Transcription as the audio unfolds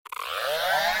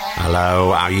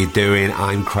Hello, how you doing?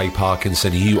 I'm Craig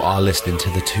Parkinson. You are listening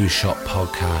to the Two Shot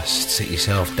Podcast. Sit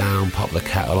yourself down, pop the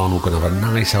kettle on. We're going to have a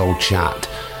nice old chat.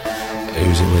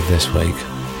 Who's it with this week?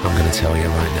 I'm going to tell you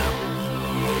right now.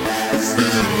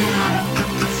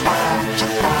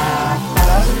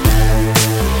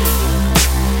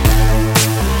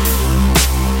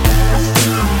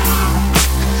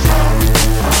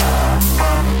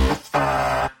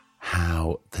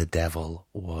 How the devil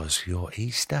was your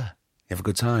Easter? You have a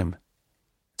good time?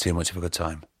 Too much of a good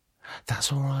time?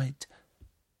 That's all right.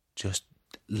 Just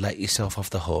let yourself off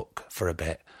the hook for a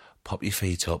bit. Pop your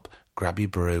feet up, grab your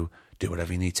brew, do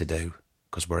whatever you need to do,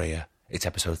 because we're here. It's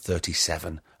episode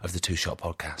 37 of the Two Shot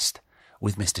Podcast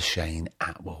with Mr. Shane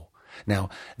Attwooll. Now,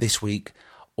 this week,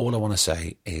 all I want to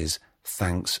say is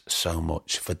thanks so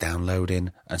much for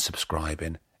downloading and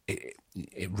subscribing.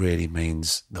 It really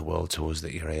means the world to us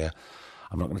that you're here.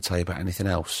 I'm not going to tell you about anything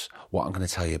else. What I'm going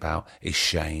to tell you about is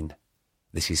Shane.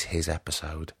 This is his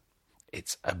episode.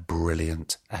 It's a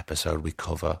brilliant episode. We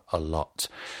cover a lot.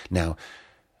 Now,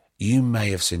 you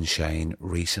may have seen Shane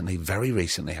recently, very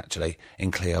recently actually,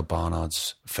 in Cleo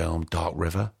Barnard's film Dark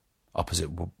River, opposite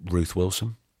Ruth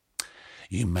Wilson.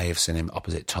 You may have seen him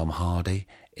opposite Tom Hardy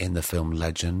in the film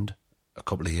Legend a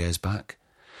couple of years back.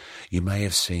 You may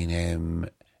have seen him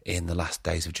in The Last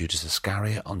Days of Judas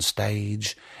Iscariot on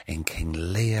stage, in King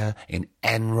Lear, in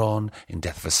Enron, in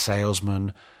Death of a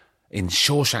Salesman, in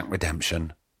Shawshank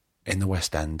Redemption, in the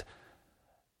West End.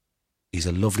 He's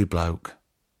a lovely bloke.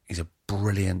 He's a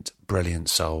brilliant, brilliant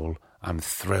soul. I'm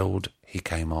thrilled he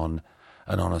came on.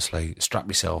 And honestly, strap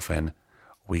yourself in.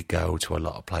 We go to a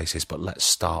lot of places, but let's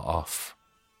start off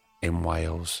in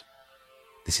Wales.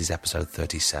 This is episode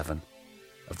 37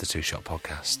 of the Two Shot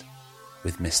Podcast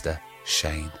with Mr.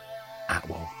 Shane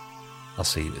Attwooll. I'll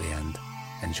see you at the end.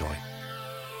 Enjoy.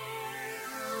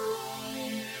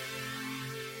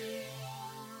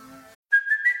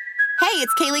 Hey,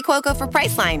 it's Kaylee Cuoco for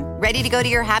Priceline. Ready to go to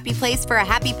your happy place for a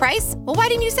happy price? Well, why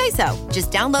didn't you say so?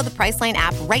 Just download the Priceline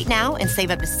app right now and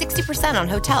save up to 60% on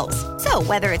hotels. So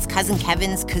whether it's Cousin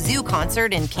Kevin's Kazoo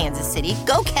Concert in Kansas City,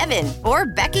 go Kevin, or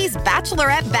Becky's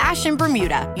Bachelorette Bash in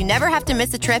Bermuda, you never have to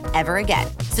miss a trip ever again.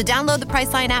 So download the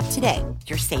Priceline app today.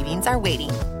 Your savings are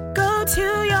waiting. Go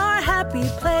to your happy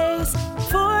place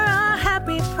for a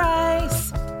happy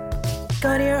price.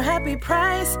 Go to your happy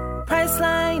price,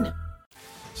 Priceline.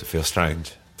 Does it feel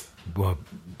strange? Well,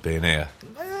 being here?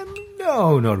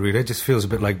 No, not really. It just feels a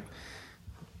bit like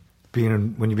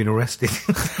when you've been arrested.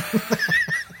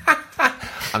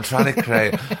 I'm trying to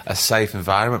create a safe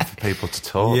environment for people to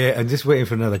talk. Yeah, and just waiting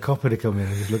for another copper to come in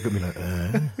and just look at me like,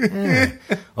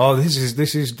 Oh, this is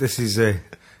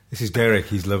Derek.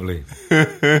 He's lovely.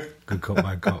 Good cop,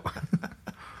 bad cop.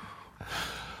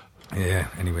 Yeah.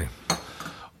 Anyway.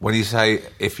 When you say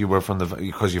if you were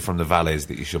because you're from the valleys,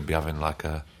 that you should be having like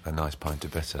a nice pint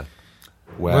of bitter,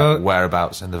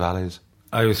 whereabouts in the valleys?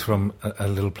 I was from a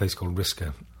little place called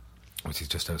Risca, which is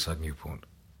just outside Newport,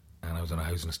 and I was on a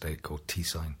housing estate called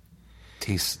Teesside.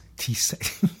 Teesside.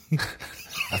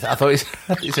 I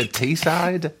thought you said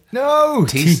Teesside. No,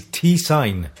 Teesside.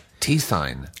 Teesside.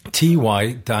 Ty-sign.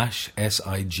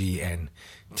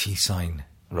 Teesside.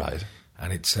 Right.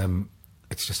 And it's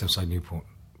just outside Newport.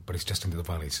 But it's just into the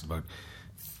valley. It's about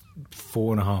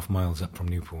 4.5 miles up from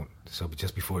Newport. So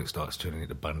just before it starts turning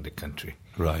into bandit country.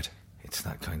 Right. It's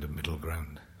that kind of middle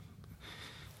ground.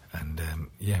 And,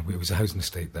 it was a housing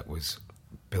estate that was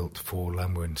built for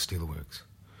Lamworth Steelworks.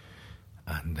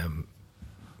 And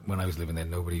when I was living there,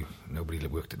 nobody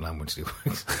worked at Lamworth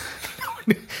Steelworks.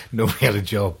 Nobody had a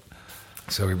job.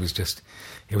 So it was just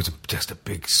a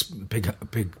big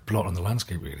blot on the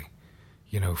landscape, really.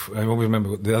 You know, I always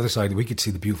remember the other side, we could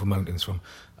see the beautiful mountains from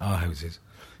our houses.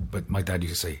 But my dad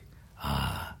used to say,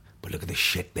 but look at the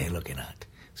shit they're looking at.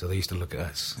 So they used to look at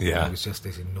us. Yeah. It was just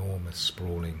this enormous,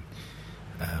 sprawling...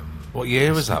 what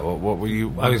year was that? What were you...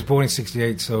 I was born in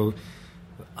 1968, so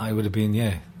I would have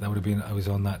been, I was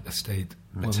on that estate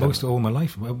most of all my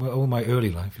life, all my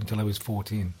early life, until I was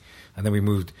 14. And then we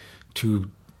moved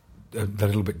to a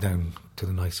little bit down to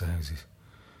the nicer houses.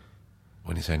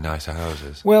 When you say nicer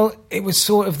houses, well, it was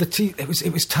sort of it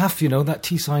was tough, you know. That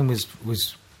tea sign was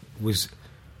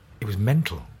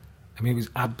mental. I mean,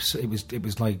 it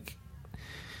was like.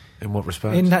 In what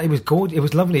respect? In that it was gorgeous. It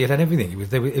was lovely. It had everything.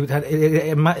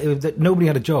 Nobody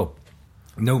had a job.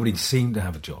 Nobody seemed to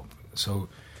have a job. So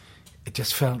it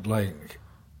just felt like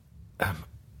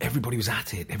everybody was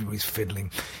at it. Everybody was fiddling.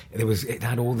 It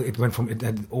had all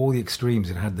the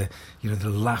extremes. It had the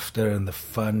laughter and the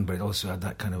fun, but it also had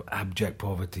that kind of abject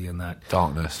poverty and that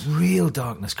darkness. Real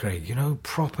darkness, Craig. You know,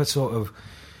 proper sort of.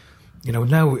 You know,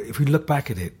 now if we look back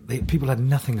at it, people had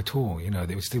nothing at all. You know,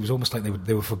 it was almost like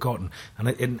they were forgotten.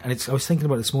 And I was thinking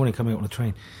about it this morning coming out on the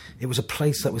train. It was a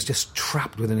place that was just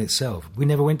trapped within itself. We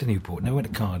never went to Newport, never went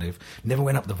to Cardiff, never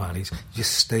went up the valleys.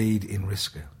 Just stayed in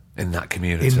Risca. In that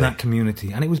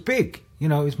community. And it was big. You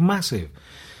know, it was massive.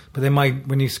 But then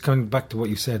when you coming back to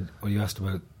what you said, or you asked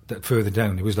about that further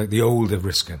down, it was like the older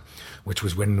Risca, which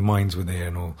was when the mines were there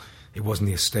and all. It wasn't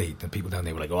the estate. And people down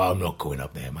there were like, oh, I'm not going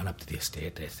up there, man, up to the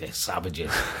estate. They're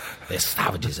savages. They're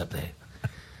savages up there.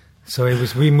 So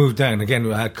we moved down. Again,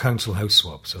 we had council house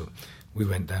swap. So we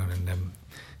went down and,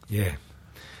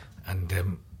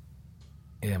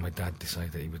 my dad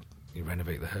decided that he'd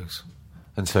renovate the house.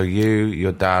 And so you,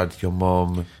 your dad, your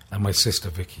mum... And my sister,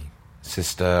 Vicky.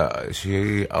 Sister, is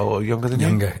she younger than you?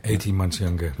 Younger, 18 months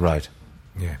younger. Right.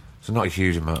 Yeah. So not a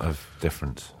huge amount of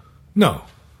difference? No,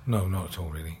 not at all,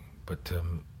 really. But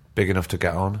big enough to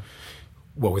get on?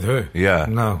 What, with her? Yeah.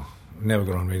 No, never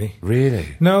got on, really.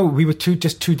 Really? No, we were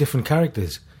just two different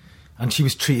characters. And she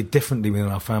was treated differently within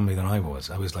our family than I was.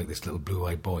 I was like this little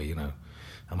blue-eyed boy, you know.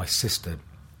 And my sister,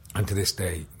 and to this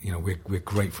day, you know, we're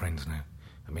great friends now.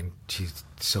 I mean, she's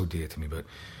so dear to me, but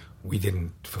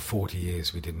for 40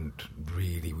 years, we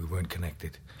weren't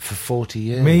connected. For 40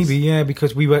 years? Maybe, yeah,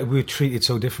 because we were treated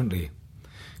so differently.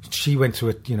 She went through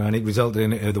it, you know, and it resulted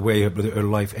in the way her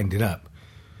life ended up,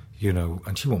 you know,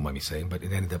 and she won't mind me saying, but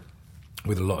it ended up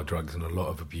with a lot of drugs and a lot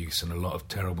of abuse and a lot of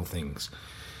terrible things.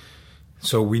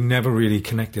 So we never really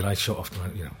connected. I shot off,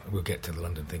 you know, we'll get to the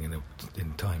London thing in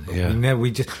time, but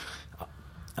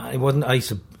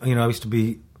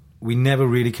we never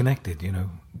really connected, you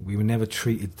know. We were never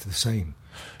treated the same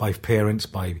by parents,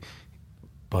 by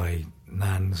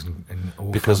nans and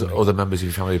all. Because family. Other members of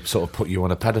your family sort of put you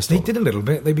on a pedestal. They did a little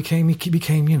bit. He became,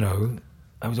 you know,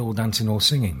 I was all dancing, all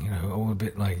singing, you know, all a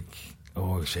bit like,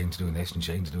 oh, Shane's doing this and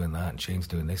Shane's doing that and Shane's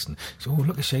doing this. And so, oh,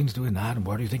 look at Shane's doing that. And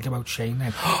what do you think about Shane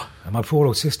then? And my poor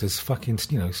old sister's fucking,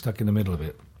 you know, stuck in the middle of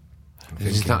it.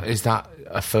 Is that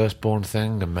a firstborn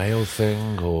thing, a male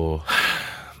thing, or...?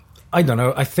 I don't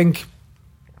know. I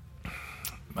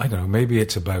don't know. Maybe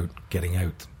it's about getting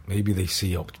out. Maybe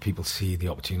people see the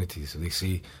opportunities. So they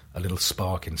see a little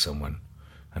spark in someone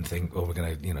and think, oh, we're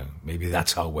going to, you know, maybe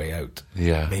that's our way out.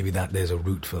 Yeah. Maybe there's a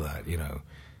route for that, you know.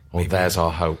 Or there's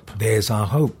our hope. There's our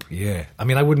hope, yeah. I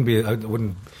mean, I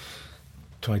wouldn't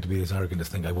try to be as arrogant as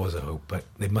think I was a hope, but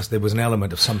there was an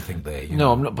element of something there. You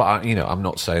know? I'm not, but I'm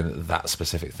not saying that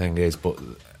specific thing is, but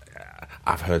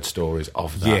I've heard stories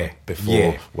of that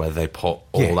before, where they put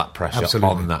all that pressure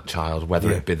on that child,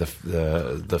 whether it be the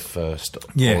first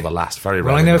or the last. Very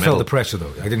rarely. Well, I never felt the pressure,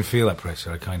 though. I didn't feel that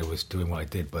pressure. I kind of was doing what I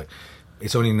did, but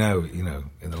it's only now, you know,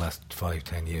 in the last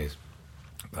 5-10 years,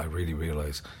 I really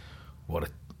realise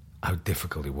how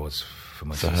difficult it was for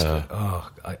my sister. Oh,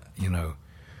 you know,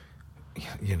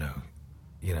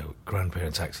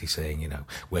 grandparents actually saying, you know,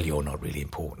 well, you're not really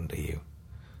important, are you?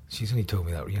 She's only told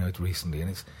me that, you know, recently,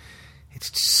 and it's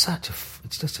just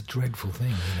a dreadful thing,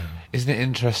 you know. Isn't it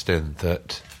interesting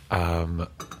that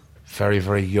very,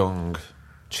 very young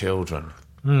children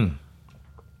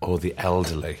or the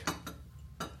elderly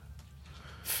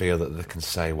feel that they can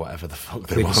say whatever the fuck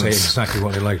they want? They can say exactly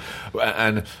what they like.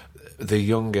 And the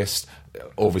youngest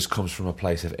always comes from a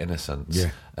place of innocence,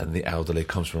 and the elderly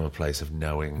comes from a place of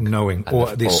knowing,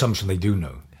 or the assumption they do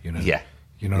know. You know,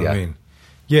 you know what I mean.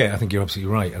 Yeah, I think you're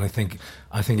absolutely right, and I think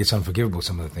it's unforgivable,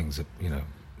 some of the things that, you know,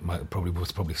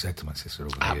 was probably said to my sister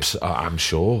over the years. I'm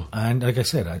sure. And like I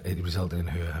said, it resulted in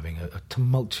her having a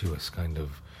tumultuous kind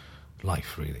of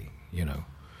life, really. You know.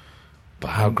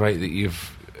 But how great that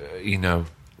you've, you know,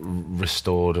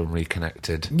 restored and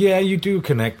reconnected. Yeah, you do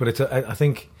connect, but I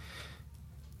think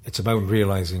it's about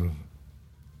realising.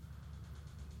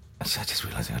 I just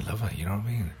realising I love her. You know what I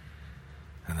mean?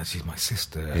 And that she's my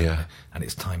sister, and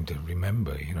it's time to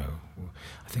remember, you know.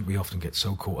 I think we often get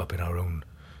so caught up in our own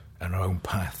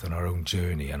path and our own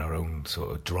journey and our own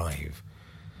sort of drive.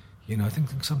 You know, I think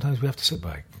sometimes we have to sit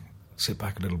back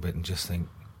a little bit and just think,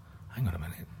 hang on a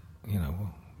minute, you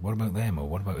know, what about them, or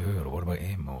what about her, or what about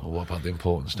him, or what about the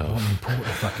important stuff? What important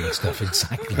fucking stuff,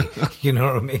 exactly. You know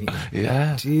what I mean?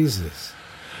 Yeah. Jesus.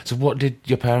 So what did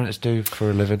your parents do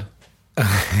for a living?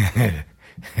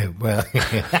 Well...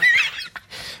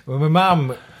 Well, my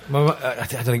mum, I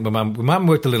don't think my mum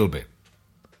worked a little bit.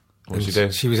 What did she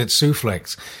do? She was at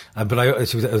Souflex, but there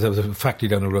was a factory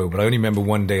down the road, but I only remember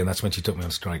one day, and that's when she took me on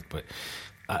strike. But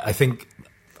I think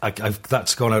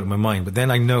that's gone out of my mind. But then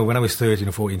I know when I was 13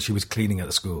 or 14, she was cleaning at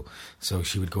the school, so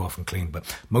she would go off and clean. But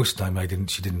most of the time,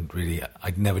 she didn't really,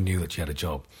 I never knew that she had a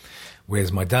job.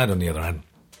 Whereas my dad, on the other hand,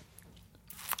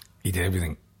 he did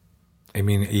everything. I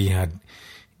mean, he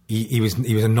he was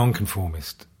a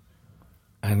nonconformist,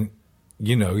 and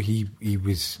he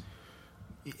was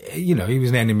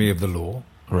an enemy of the law,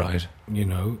 Right.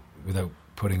 Without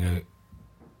putting a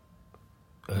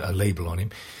label on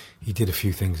him. He did a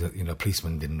few things that a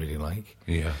policeman didn't really like.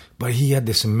 Yeah. But he had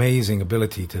this amazing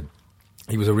ability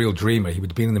he was a real dreamer. He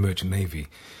would have been in the Merchant Navy,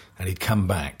 and he'd come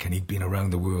back, and he'd been around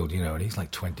the world, and he's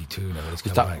like 22 now. He's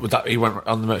come back. He went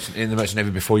in the Merchant Navy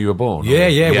before you were born?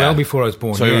 Yeah, well before I was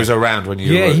born. So he was around when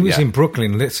you were... Yeah, he was in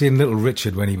Brooklyn, seeing Little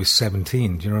Richard when he was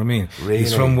 17, do you know what I mean? Really?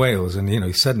 He's from Wales,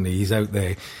 and suddenly he's out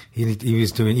there. He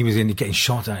was getting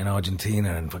shot at in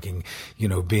Argentina, and fucking, he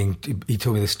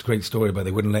told me this great story about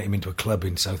they wouldn't let him into a club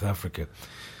in South Africa,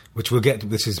 which we'll get to.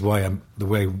 This is why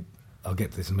I'll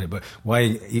get to this in a minute, but why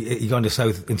he got in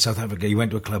South Africa, he went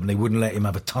to a club and they wouldn't let him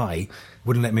have a tie,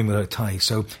 wouldn't let him in without a tie,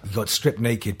 so he got stripped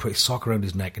naked, put his sock around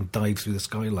his neck and dived through the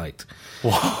skylight.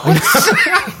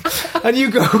 What? And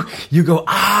you go,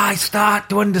 I start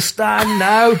to understand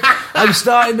now. I'm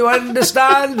starting to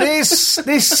understand this.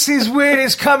 This is where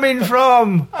it's coming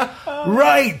from.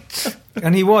 Right.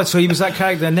 And he was that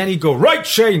character, and then he'd go, right,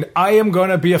 Shane, I am going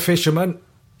to be a fisherman.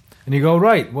 And you go,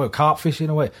 right, well, carp fishing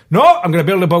away. No, I'm going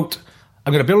to build a boat.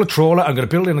 I'm going to build a trawler. I'm going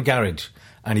to build it in a garage.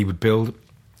 And he built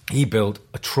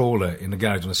a trawler in the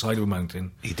garage on the side of a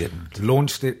mountain. He didn't.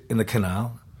 Launched it in the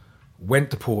canal, went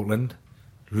to Portland,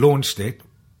 launched it,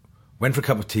 went for a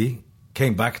cup of tea,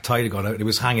 came back, tide had got out, and it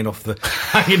was hanging.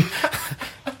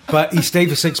 But he stayed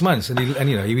for 6 months, and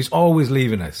he was always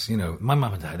leaving us. My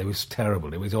mum and dad, it was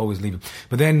terrible. It was always leaving.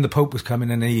 But then the Pope was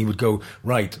coming, and he would go,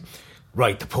 right,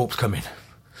 the Pope's coming.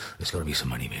 There's got to be some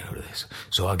money made out of this.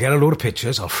 So I'll get a load of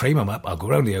pictures, I'll frame them up, I'll go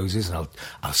around the houses, and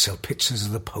I'll sell pictures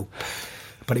of the Pope.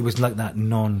 But it was like that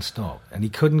non-stop. And he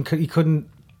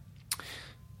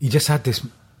just had this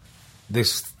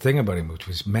thing about him which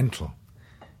was mental.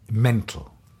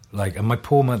 Like, and my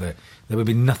poor mother, there would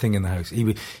be nothing in the house. He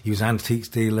was an antiques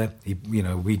dealer.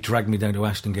 We dragged me down to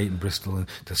Ashton Gate in Bristol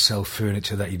to sell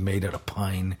furniture that he'd made out of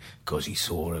pine, because he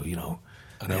saw,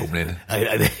 an opening.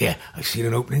 I've seen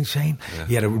an opening, Shane. Yeah.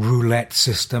 He had a roulette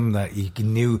system that he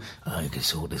knew, you can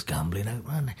sort this gambling out,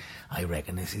 man. I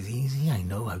reckon this is easy. I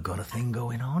know I've got a thing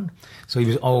going on. So he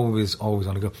was always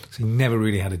on the go. So he never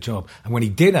really had a job. And when he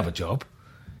did have a job,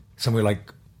 somewhere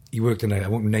like, he worked I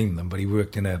won't name them, but he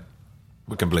worked in a...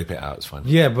 We can bleep it out, it's fine.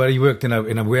 Yeah, but he worked in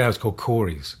a warehouse called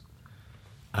Corey's.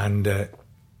 And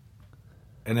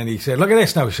then he said, look at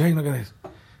this now, Shane, look at this.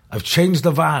 I've changed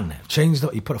the van.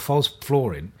 He put a false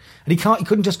floor in. And he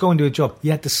couldn't just go and do a job. He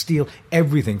had to steal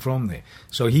everything from there.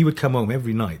 So he would come home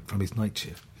every night from his night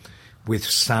shift with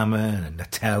salmon and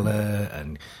Nutella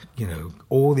and,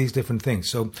 all these different things.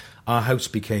 So our house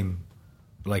became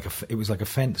it was like a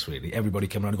fence, really. Everybody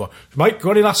came around and go, Mike,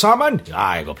 got any of that salmon?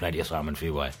 I got plenty of salmon for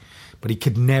you, boy. But he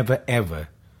could never, ever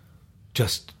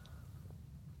just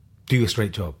do a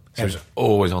straight job. So he was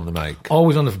always on the make.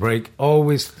 Always on the break.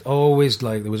 Always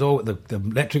like, there was always, the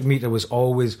electric meter was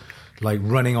always like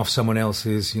running off someone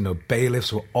else's,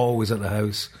 bailiffs were always at the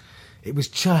house. It was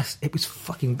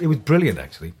brilliant,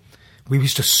 actually. We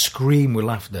used to scream with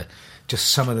laughter, just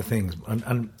some of the things.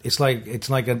 And it's like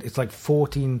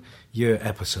 14-year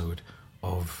episode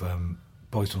of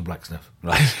Boys from Black Snuff.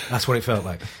 Right. That's what it felt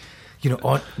like.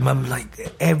 Mum,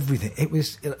 like everything. It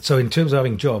was, so in terms of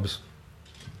having jobs,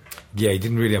 yeah, he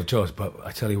didn't really have jobs, but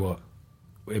I tell you what,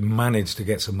 he managed to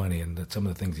get some money, and some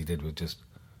of the things he did were just,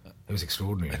 it was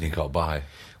extraordinary. And he got by.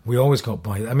 We always got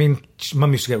by. I mean,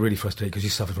 Mum used to get really frustrated because she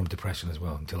suffered from depression as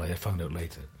well, until I found out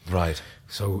later. Right.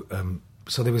 So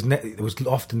there was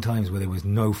often times where there was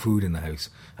no food in the house,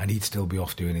 and he'd still be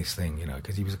off doing his thing,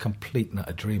 because he was a complete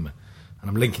nutter dreamer. And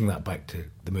I'm linking that back to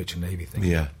the Merchant Navy thing.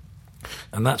 Yeah.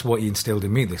 And that's what he instilled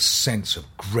in me, this sense of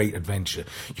great adventure.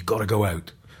 You've got to go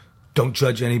out. Don't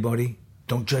judge anybody.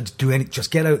 Don't judge,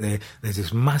 just get out there. There's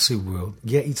this massive world.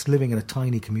 Yeah, he's living in a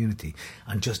tiny community,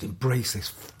 and just embrace this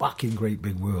fucking great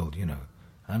big world,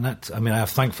 And that's, I mean, I'm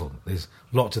thankful. There's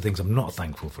lots of things I'm not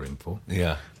thankful for him for.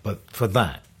 Yeah. But for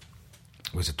that,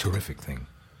 it was a terrific thing.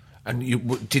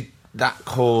 And did that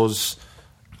cause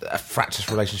a fractious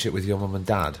relationship with your mum and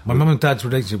dad? My mum and dad's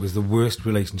relationship was the worst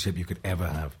relationship you could ever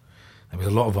have. There was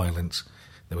a lot of violence.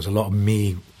 There was a lot of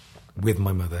me with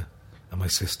my mother and my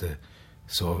sister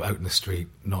sort of out in the street,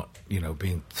 not,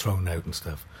 being thrown out and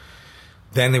stuff.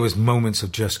 Then there was moments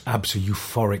of just absolute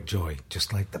euphoric joy,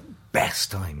 just like the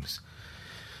best times.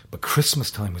 But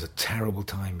Christmas time was a terrible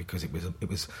time because it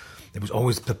was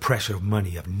always the pressure of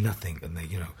money, of nothing, and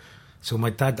So my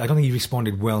dad, I don't think he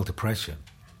responded well to pressure.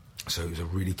 So it was a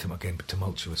really,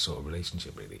 tumultuous sort of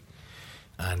relationship, really.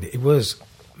 And it was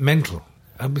mental.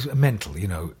 It was mental,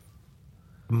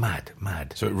 Mad.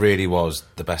 So it really was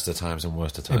the best of times and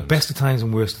worst of times. Best of times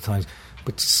and worst of times.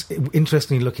 But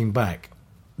interestingly, looking back,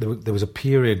 there was a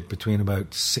period between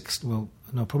about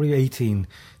probably 18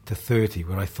 to 30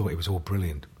 where I thought it was all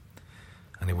brilliant.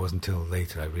 And it wasn't until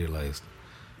later I realised,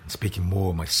 speaking more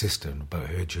with my sister about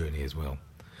her journey as well,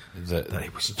 that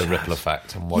it was the ripple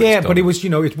effect and what but it was,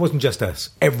 it wasn't just us.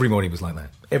 Everybody was like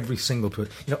that. Every single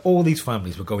person. All these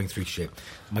families were going through shit.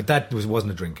 My dad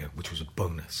wasn't a drinker, which was a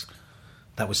bonus.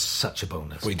 That was such a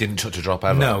bonus. But he didn't touch a drop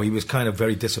ever? No, he was kind of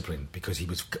very disciplined because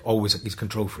he's a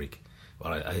control freak.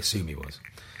 Well, I assume he was.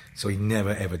 So he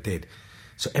never, ever did.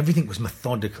 So everything was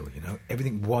methodical,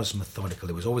 Everything was methodical.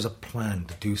 There was always a plan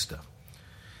to do stuff.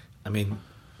 I mean,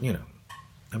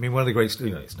 one of the great...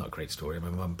 it's not a great story.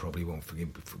 My mum probably won't forgive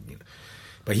me.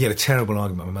 But he had a terrible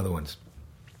argument with my mother once.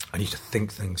 And he used to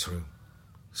think things through.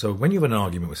 So when you have an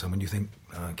argument with someone, you think,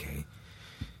 okay.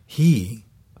 He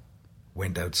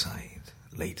went outside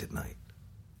late at night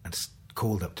and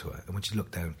called up to her. And when she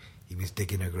looked down, he was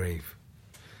digging her grave.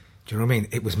 Do you know what I mean?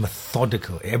 It was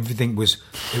methodical. Everything was...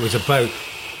 It was about...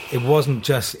 It wasn't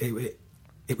just...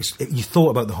 It was. You thought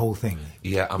about the whole thing.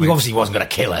 Yeah, I mean, he obviously wasn't going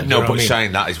to kill her. No, but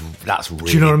Shane, that's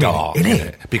really Do you know what dark, I mean? isn't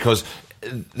it? Because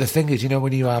the thing is,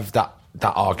 when you have that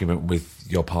argument with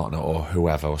your partner or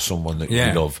whoever or someone that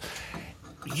you love,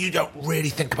 you don't really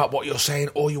think about what you're saying.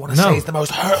 All you want to say is the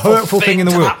most hurtful thing in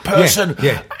the world. That person,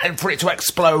 and for it to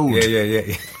explode.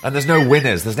 Yeah. And there's no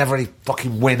winners. There's never any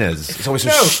fucking winners. It's always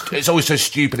it's always so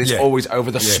stupid. It's always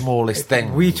over the smallest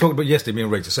thing. We talked about yesterday, me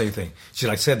and Rach, the same thing.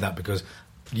 I said that because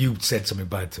you said something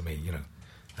bad to me, and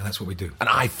that's what we do. And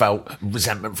I felt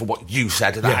resentment for what you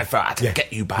said, and I felt I had to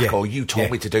get you back, or you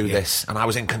told me to do this, and I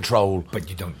was in control. But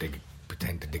you don't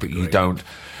pretend to dig. But you don't.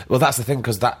 Well, that's the thing,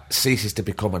 because that ceases to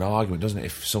become an argument, doesn't it?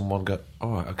 If someone goes,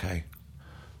 all right, okay,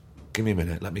 give me a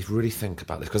minute, let me really think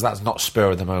about this, because that's not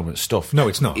spur of the moment stuff. No,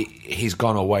 it's not. He's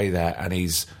gone away there, and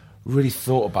he's really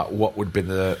thought about what would be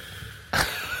the.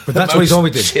 But that's what he's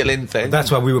always did. Chilling thing.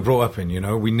 That's what we were brought up in.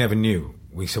 We never knew.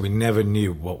 We never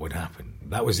knew what would happen.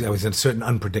 There was a certain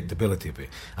unpredictability of it.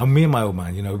 And me and my old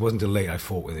man, it wasn't until late I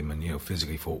fought with him and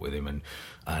physically fought with him,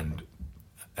 and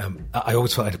I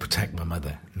always felt I had to protect my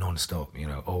mother non-stop.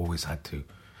 Always had to.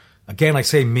 Again, I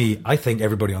say me. I think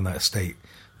everybody on that estate,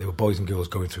 they were boys and girls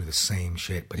going through the same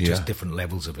shit, but just different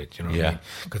levels of it. You know what I mean?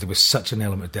 Because there was such an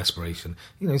element of desperation.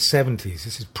 70s.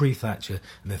 This is pre-Thatcher,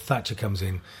 and then Thatcher comes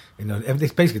in.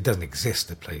 It basically doesn't exist.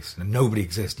 The place, and nobody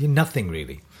exists. You're nothing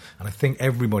really. And I think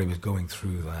everybody was going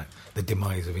through that, the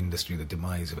demise of industry, the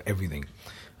demise of everything.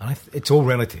 And it's all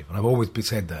relative. And I've always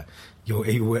said that.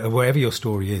 Wherever your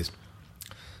story is,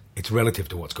 it's relative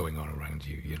to what's going on around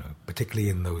you, particularly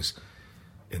in those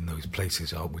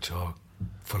places which are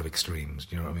full of extremes.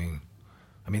 Do you know what I mean?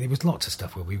 I mean, there was lots of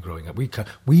stuff where we were growing up.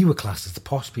 We were classed as the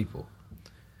posh people.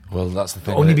 Well, that's the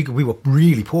thing. Only because we were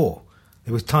really poor.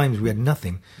 There was times we had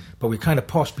nothing, but we were kind of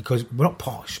posh because we're not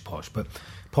posh, but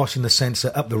posh in the sense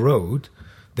that up the road,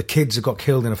 the kids had got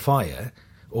killed in a fire,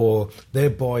 or their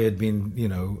boy had been,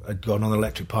 had gone on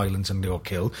electric pylons and they got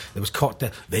killed. There was caught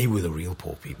there. They were the real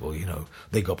poor people,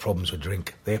 They got problems with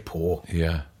drink. They're poor.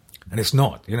 Yeah. And it's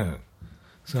not,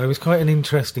 So it was quite an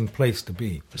interesting place to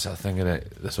be. It's that thing, isn't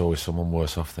it? There's always someone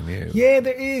worse off than you. Yeah,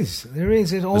 there is.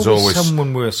 There's always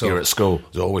someone worse off. You're at school,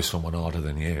 there's always someone harder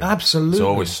than you. Absolutely. There's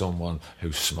always someone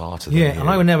who's smarter than you. Yeah, and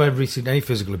I would never have received any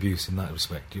physical abuse in that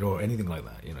respect, or anything like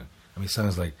that, I mean, it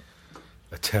sounds like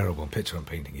a terrible picture I'm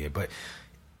painting here, but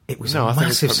it was a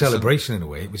massive celebration in a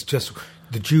way. It was just,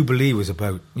 the Jubilee was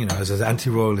about, as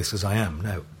anti-royalist as I am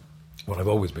now, what I've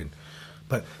always been.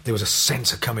 But there was a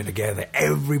sense of coming together.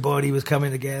 Everybody was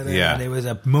coming together. Yeah. And there was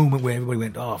a moment where everybody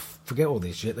went, forget all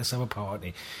this shit, let's have a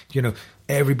party.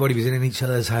 Everybody was in each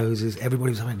other's houses. Everybody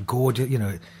was having gorgeous,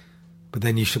 But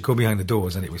then you should go behind the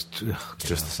doors and it was...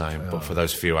 just the same, but for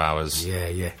those few hours.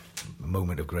 Yeah. A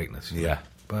moment of greatness. Yeah.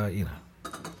 But,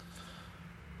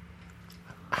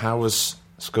 How was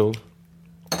school?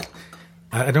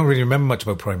 I don't really remember much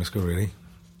about primary school, really.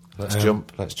 Let's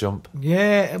jump.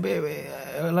 Yeah,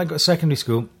 like secondary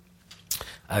school.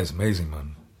 That was amazing,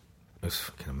 man. It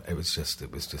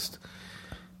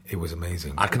was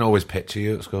amazing. I can always picture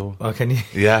you at school. Oh, can you?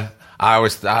 Yeah. I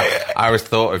always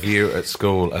thought of you at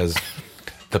school as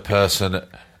the person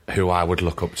who I would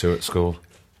look up to at school.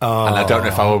 Oh. And I don't know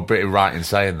if I would be right in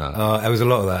saying that. There was a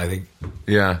lot of that, I think.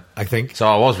 Yeah. I think. So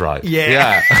I was right.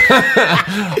 Yeah.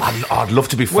 I'd love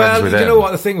to be friends with him. You know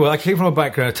what the thing was? I came from a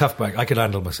background, a tough background. I could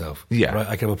handle myself. Yeah. Right?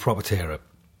 I could have a proper tear up.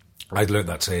 I'd learnt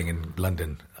that saying in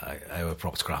London. I have a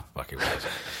proper scrap back in the days.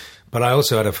 But I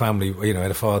also had a family, I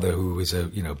had a father who was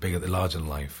bigger, larger than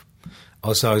life.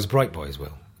 Also, I was a bright boy as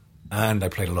well. and I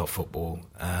played a lot of football,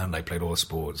 and I played all the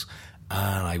sports,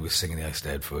 and I was singing the Ice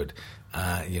Deadford.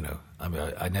 You know, I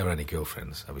mean, I never had any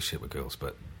girlfriends. I was shit with girls,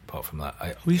 but apart from that,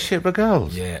 Were you shit with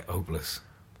girls? yeah, hopeless.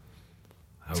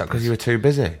 Is that because you were too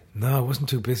busy? No, I wasn't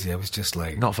too busy. I was just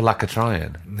like... Not for lack of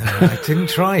trying? No, I didn't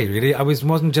try, really. I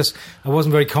wasn't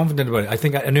very confident about it. I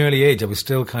think at an early age, I was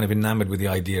still kind of enamoured with the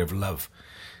idea of love.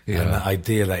 Yeah. And that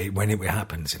idea that when it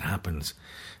happens, it happens.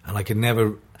 And I could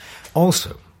never...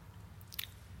 Also,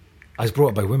 I was brought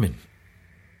up by women.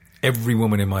 Every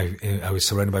woman I was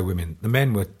surrounded by women. The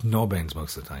men were knob ends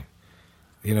most of the time.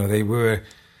 You know, they were...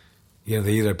 You know,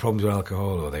 they either had problems with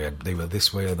alcohol or they were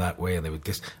this way or that way, and they were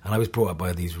this. And I was brought up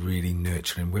by these really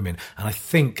nurturing women. And I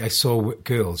think I saw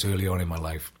girls early on in my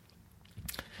life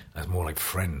as more like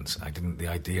friends. I didn't, the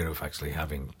idea of actually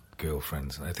having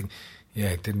girlfriends. And I think, yeah,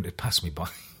 it passed me by.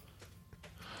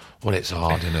 Well, it's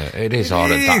hard, isn't it? It is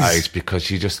hard at that age because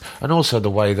you just... And also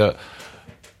the way that...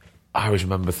 I always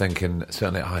remember thinking,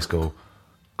 certainly at high school,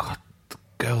 God, the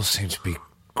girls seem to be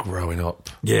growing up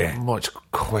much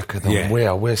quicker than we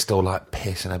are. We're still like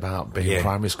pissing about being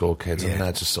primary school kids and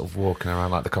they're just sort of walking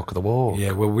around like the cock of the walk.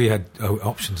 Yeah, well, we had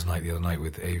options night the other night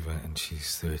with Ava, and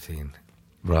she's 13.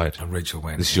 Right. And Rachel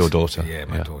went. This is your daughter? Yeah,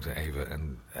 my daughter Ava.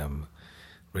 And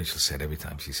Rachel said every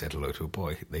time she said hello to a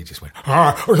boy, they just went,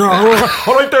 pulled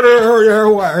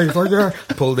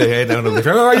their hair down and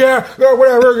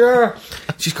whatever.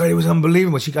 She's going, it was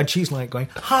unbelievable. She's like going,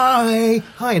 hi,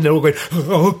 and they're all going,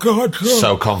 oh God.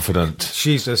 So confident.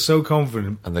 She's just so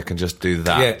confident. And they can just do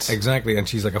that. Yeah, exactly. And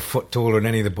she's like a foot taller than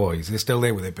any of the boys. They're still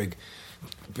there with their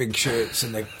big shirts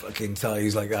and their fucking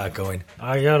ties like that going,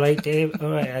 oh, you're right, Dave.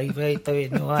 All right, how you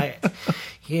doing? All right.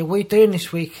 Yeah, what are you doing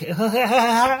this week? you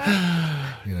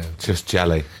know, just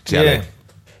jelly. Yeah.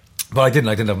 But I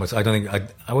didn't have much. I don't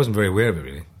think I wasn't very aware of it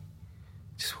really. It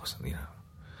just wasn't, you know.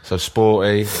 So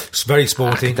sporty. It's very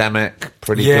sporty. Academic,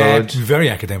 pretty good. Very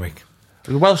academic.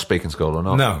 Welsh speaking school or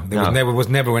not? No, there was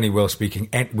never any Welsh speaking.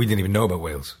 We didn't even know about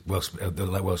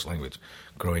the Welsh language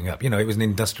growing up. You know, it was an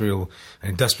industrial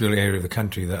area of the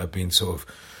country that had been sort of,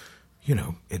 you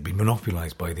know, it'd been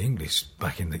monopolised by the English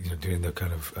back in during the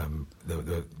kind of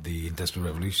the Industrial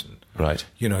Revolution. Right.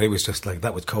 You know, it was just like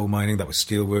that was coal mining, that was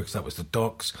steelworks, that was the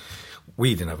docks.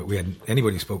 We didn't have it. We had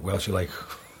anybody who spoke Welsh. You're like,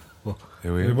 well,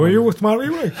 were you with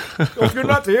Mary? If you're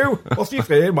not you, what's you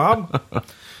saying, Mum?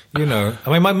 You know,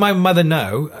 I mean, my mother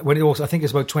now, I think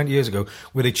it's about 20 years ago,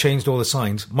 where they changed all the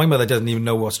signs. My mother doesn't even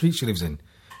know what street she lives in.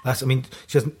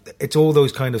 It's all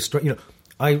those kind of, you know,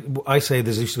 I say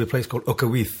there used to be a place called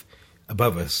Uckawith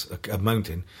above us, a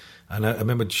mountain, and I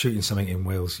remember shooting something in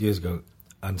Wales years ago,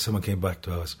 and someone came back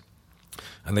to us,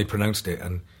 and they pronounced it,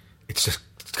 and it's just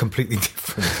completely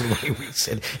different to the way we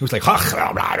said it. It was like, I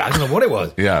don't know what it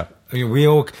was. Yeah. I mean, we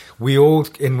all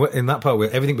in that part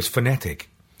where everything was phonetic.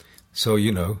 So,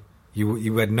 you know,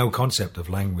 you had no concept of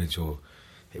language, or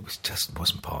it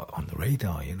wasn't part on the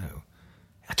radar, you know,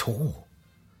 at all.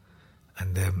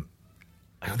 And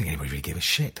I don't think anybody really gave a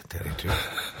shit, to tell you the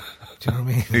truth. Do you know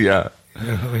what I mean? Yeah. You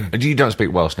know what I mean? And you don't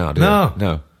speak Welsh now, do you?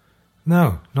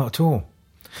 No, not at all.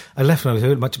 I left when I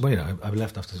was much, you know, I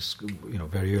left after school, you know,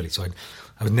 very early, so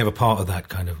I was never part of that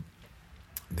kind of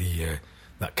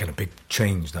that kind of big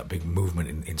change, that big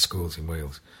movement in schools in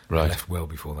Wales. Right. I left well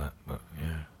before that, but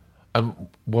yeah.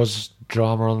 Was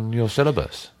drama on your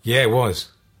syllabus? Yeah, it was.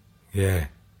 Yeah.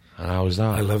 And how was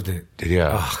that? I loved it. Did you?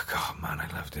 Oh, God, man, I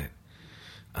loved it.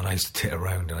 And I used to tit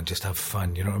around and just have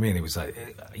fun, you know what I mean? It was like,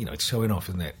 you know, it's showing off,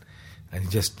 isn't it?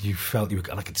 And you felt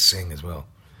and I could sing as well.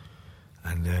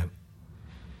 And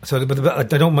but I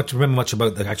don't remember much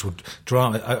about the actual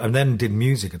drama. I then did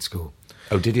music at school.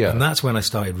 Oh, did you? And that's when I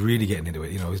started really getting into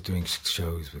it. You know, I was doing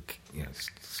shows with, you know,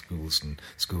 schools and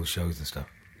school shows and stuff.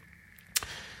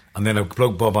 And then a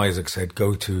bloke, Bob Isaac, said,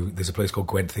 there's a place called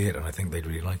Gwent Theatre, and I think they'd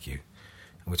really like you,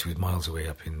 which was miles away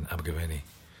up in Abergavenny.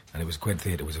 And it was Gwent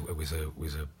Theatre, it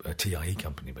was a TIE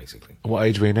company, basically. What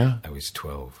age were you now? I was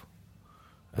 12.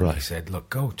 And right. He said, look,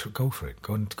 go for it.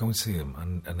 Go and see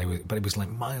them. But it was like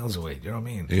miles away, do you know what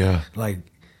I mean? Yeah. Like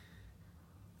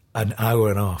an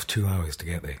hour and a half, 2 hours to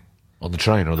get there. On the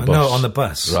train or the bus? No, on the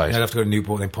bus. Right. I'd have to go to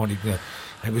Newport, then Pontypridd. You know,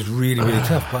 it was really, really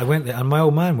tough. But I went there, and my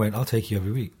old man went, I'll take you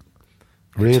every week.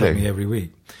 Really? He took me every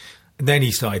week. And then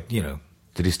he started, you know...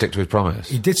 Did he stick to his promise?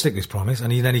 He did stick to his promise, and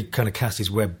then he kind of cast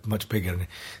his web much bigger, and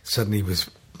suddenly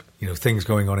was, you know, things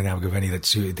going on in Abergavenny that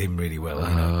suited him really well.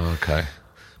 You know? Oh, okay.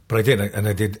 But I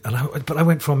did, but I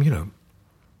went from, you know...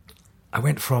 I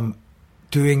went from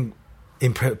doing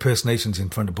impersonations in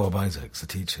front of Bob Isaacs, the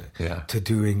teacher, to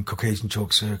doing Caucasian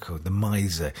Chalk Circle, The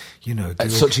Miser, you know...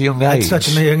 At such a young age? At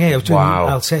such a young age. I was doing wow.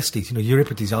 Alcestis, you know,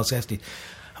 Euripides, Alcestis.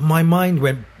 And my mind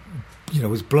went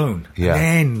was blown. Yeah.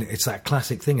 And then it's that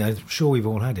classic thing. I'm sure we've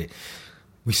all had it.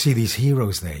 We see these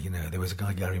heroes there. There was a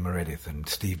guy, Gary Meredith, and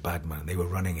Steve Badman, and they were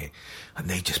running it, and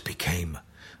they just became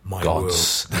my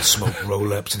gods. world. They smoked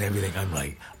roll-ups and everything. I'm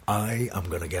like, I am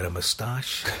going to get a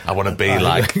moustache. I want to be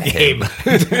like him.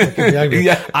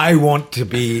 Yeah. I want to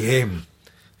be him.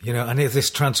 And there's this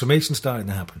transformation starting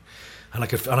to happen. And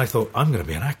I thought, I'm going to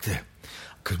be an actor.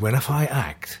 Because if I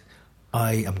act,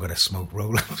 I am going to smoke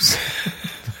roll-ups.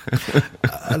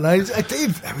 And I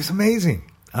did. It was amazing.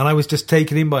 And I was just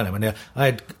taken in by them. And I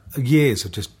had years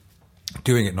of just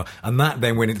doing it. And that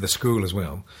then went into the school as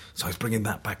well. So I was bringing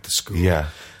that back to school. Yeah.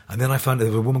 And then I found out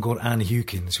there was a woman called Anne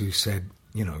Hewkins who said,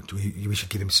 we should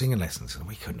give him singing lessons. And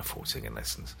we couldn't afford singing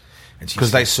lessons.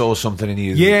 Because they saw something in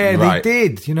you. Yeah, right, they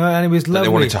did, and it was lovely. that they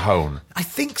wanted to hone. I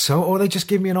think so, or they just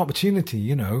gave me an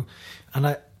opportunity,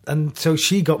 And so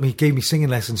she gave me singing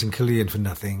lessons in Killeen for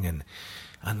nothing, and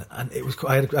it was.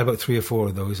 I had about 3 or 4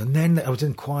 of those, and then I was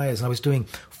in choirs, and I was doing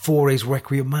Fauré's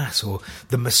Requiem Mass or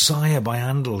The Messiah by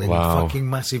Handel in fucking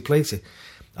massive places,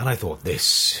 and I thought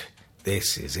this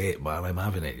is it, man. I'm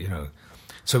having it,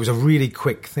 So it was a really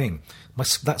quick thing.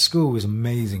 That school was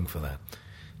amazing for that.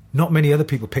 Not many other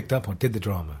people picked up on, did the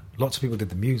drama. Lots of people did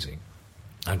the music,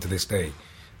 and to this day,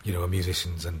 are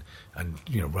musicians and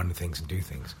run things and do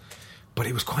things. But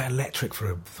it was quite electric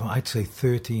for I'd say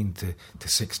 13 to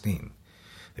 16.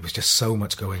 There was just so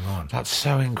much going on. That's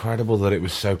so incredible that it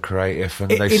was so creative,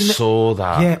 and they saw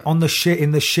that. Yeah, in the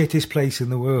shittest place in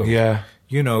the world. Yeah.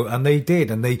 And they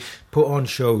did, and they put on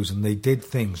shows, and they did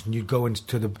things, and you'd go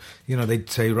into the, they'd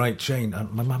say, right, Shane,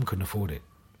 and my mum couldn't afford it.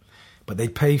 But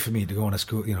they'd pay for me to go on a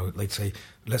school, they'd say,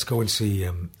 let's go and see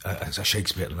a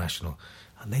Shakespeare at the National.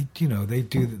 And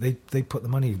they put the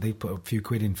money, they put a few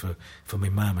quid in for my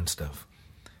mum and stuff.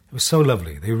 It was so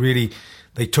lovely.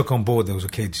 They took on board those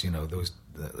kids,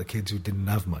 the kids who didn't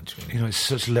have much. Really. It's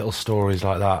such little stories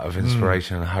like that of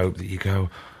inspiration and hope that you go,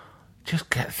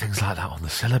 just get things like that on the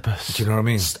syllabus. Do you know what I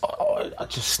mean?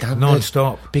 Just standard.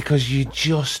 Non-stop. Because you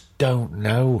just don't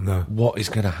know what is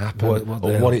going to happen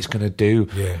or what it's going to do.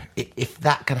 Yeah. If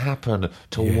that can happen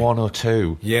to 1 or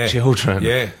 2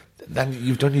 children, then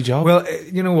you've done your job. Well,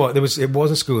 you know what? It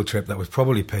was a school trip that was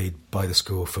probably paid by the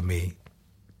school for me,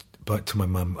 but to my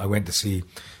mum, I went to see.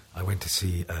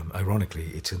 Ironically,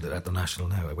 it's at the National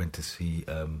now. I went to see.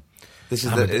 This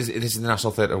is the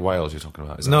National Theatre of Wales you're talking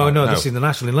about? No, this is the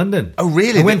National in London. Oh,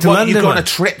 really? I went to London. You got on a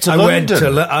trip to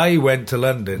London? I went to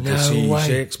London to see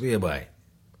Shakespeare by.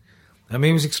 I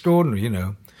mean, it was extraordinary,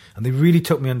 and they really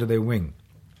took me under their wing.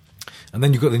 And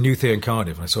then you've got the new theatre in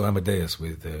Cardiff, and I saw Amadeus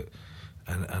with,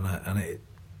 and it,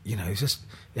 it's just,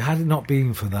 had it not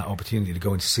been for that opportunity to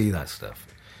go and see that stuff,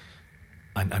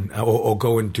 or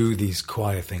go and do these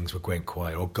choir things with Gwent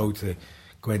Choir, or go to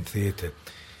Gwent Theatre.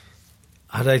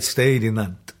 Had I stayed in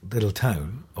that little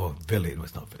town, or village, well,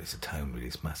 it's not village, it's a town really,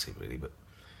 it's massive really, but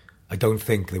I don't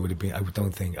think there would have been, I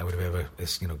don't think I would have ever,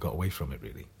 got away from it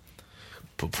really.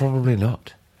 But probably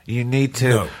not. You need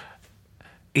to,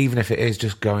 even if it is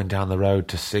just going down the road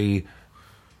to see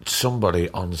somebody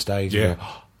on stage,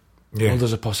 well,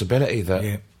 there's a possibility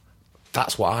that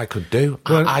that's what I could do.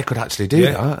 Well, I could actually do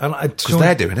that, because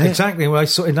they're doing it. Exactly. Well, I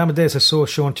saw in Amadeus, I saw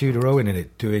Sean Tudor Owen in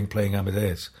it, playing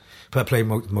Amadeus. Playing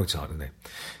Mozart in there.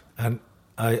 And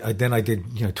I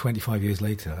did, 25 years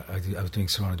later, I was doing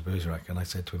Cyrano de Bergerac, and I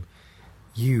said to him,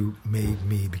 you made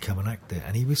me become an actor.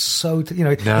 And he was so, it's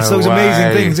those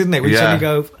amazing things, isn't it? We suddenly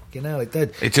go, fucking hell, it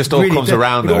did. It just all really comes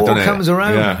around, though, doesn't it? It all comes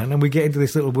around, and then we get into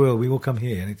this little world, we all come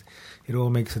here, and it all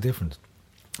makes a difference.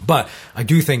 But I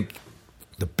do think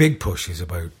the big push is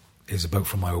about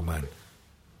from my old man.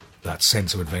 That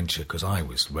sense of adventure, because I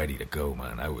was ready to go,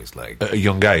 man. I was like... At a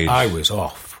young age? I was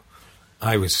off.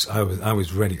 I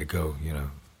was ready to go,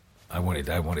 I wanted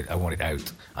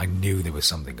out. I knew there was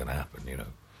something going to happen,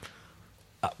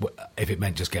 If it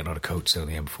meant just getting on a coach down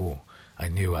the M4, I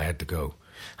knew I had to go.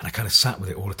 And I kind of sat with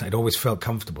it all the time. It always felt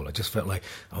comfortable. I just felt like,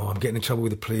 I'm getting in trouble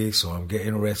with the police, or I'm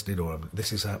getting arrested, or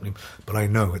this is happening. But I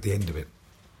know at the end of it,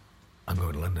 I'm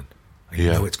going to London. I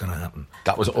know it's going to happen.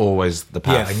 That was always the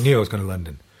path. Yeah, I knew I was going to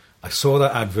London. I saw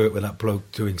that advert with that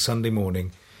bloke doing Sunday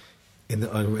morning,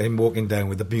 I'm walking down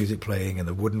with the music playing and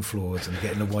the wooden floors and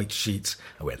getting the white sheets.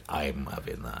 I went, I'm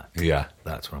having that. Yeah.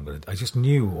 That's what I'm going to do. I just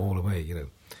knew all the way, And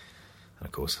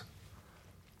of course,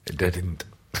 I didn't.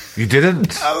 You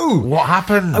didn't? No. What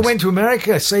happened? I went to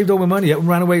America, saved all my money, and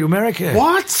ran away to America.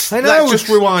 What? I know. Just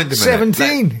rewind a minute.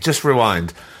 17. Just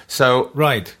rewind. So,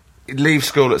 right. Leave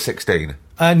school at 16.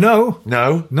 No.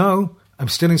 No? I'm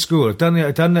still in school. I've got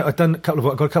a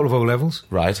couple of O levels.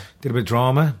 Right. Did a bit of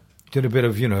drama. Did a bit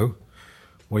of,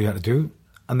 what you had to do.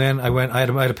 And then I had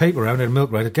a paper round, I had a milk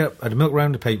round. I had a milk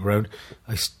round, a paper round.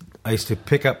 I used to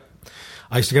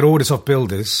get orders off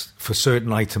builders for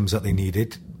certain items that they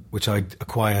needed, which I'd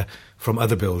acquire from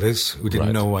other builders who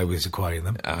didn't know I was acquiring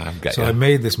them. I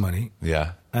made this money.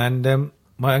 Yeah. And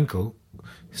my uncle,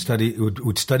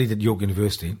 who'd studied at York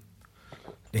University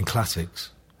in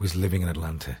classics, was living in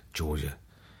Atlanta, Georgia.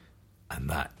 And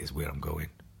that is where I'm going.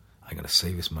 I'm going to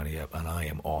save this money up, and I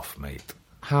am off, mate.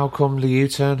 How come the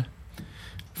U-turn?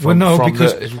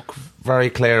 Because it's very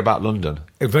clear about London.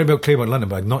 It's very clear about London,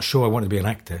 but I'm not sure I wanted to be an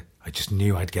actor. I just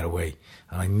knew I'd get away,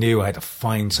 and I knew I had to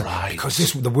find something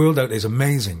because the world out there is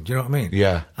amazing. Do you know what I mean?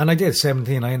 Yeah. And I did.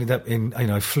 17. I ended up in.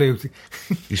 I flew.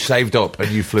 You saved up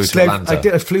and you flew to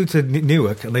Atlanta. I flew to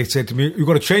Newark, and they said to me, "You've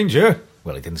got to change here."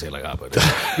 Well, I didn't say it like that,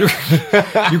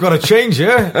 but you've got to change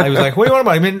here. I was like, "What do you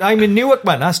want about? I'm in Newark,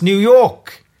 man. That's New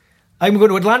York. I'm going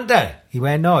to Atlanta." He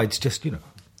went, "No, it's just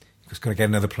just got to get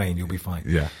another plane. You'll be fine."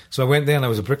 Yeah. So I went there, and I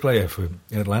was a bricklayer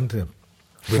in Atlanta.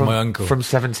 With my uncle. From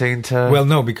 17 to... Well,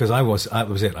 no, because that was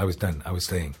it. I was done. I was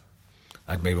staying.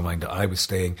 I'd made my mind up. I was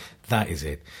staying. That is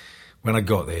it. When I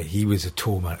got there, he was a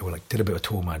tour manager. Well, did a bit of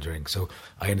tour managing. So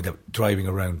I ended up driving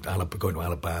around, going to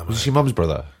Alabama. Was this your mum's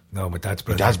brother? No, my dad's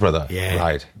brother. Your dad's brother? Yeah.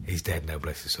 Right. He's dead now,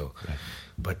 bless his soul. Right.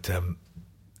 But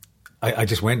I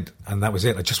just went, and that was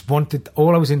it.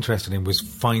 All I was interested in was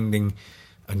finding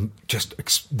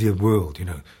the world,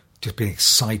 just being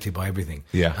excited by everything.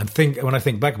 Yeah. And when I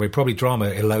think back about it, probably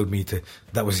drama allowed me to,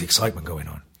 that was the excitement going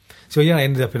on. So I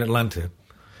ended up in Atlanta,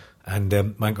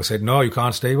 and my uncle said, "No, you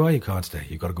can't stay. Why? You can't stay.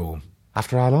 You've got to go home."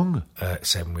 After how long?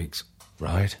 7 weeks.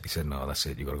 Right. He said, "No, that's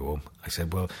it. You've got to go home." I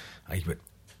said, "Well,"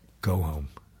 go home.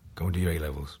 Go and do your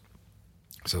A-levels.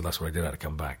 So that's what I did. I had to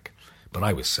come back. But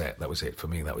I was set. That was it. For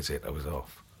me, that was it. I was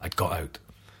off. I'd got out.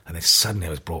 And then suddenly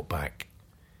I was brought back.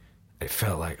 It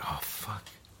felt like, oh, fuck.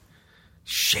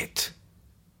 Shit.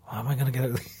 How am I going to get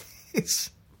out of this?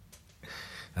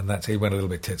 And he went a little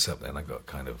bit tits up then. I got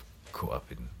kind of caught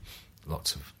up in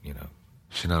lots of,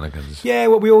 shenanigans. Yeah,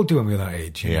 what we all do when we're that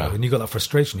age. You Yeah. know? And you got that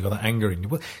frustration, you got that anger in you.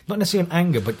 Well, not necessarily an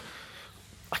anger, but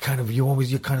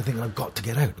you kind of think, I've got to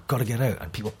get out.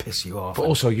 And people piss you off. But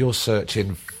also you're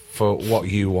searching for what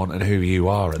you want and who you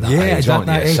are at that age, at aren't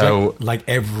that you? age, So like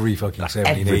every fucking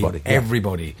 17,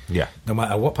 everybody. Yeah. No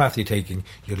matter what path you're taking,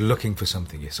 you're looking for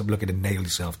something. You're looking to nail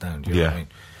yourself down. Do you know what I mean?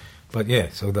 But yeah,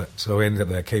 so I ended up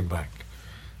there, came back,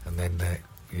 and then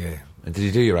yeah. And did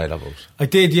you do your A-levels? I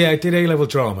did, yeah. I did A-level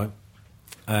drama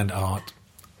and art.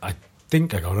 I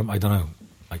think I got them. I don't know.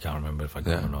 I can't remember if I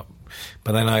got them or not.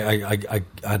 But then I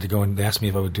had to go and they asked me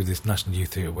if I would do this National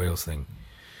Youth Theatre Wales thing.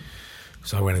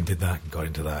 So I went and did that and got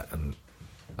into that. And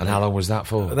how long was that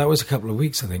for? That was a couple of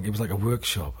weeks, I think. It was like a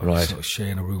workshop. I was Right. sort of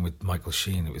sharing a room with Michael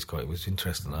Sheen. It was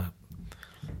interesting, that.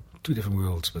 Two different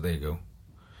worlds, but there you go.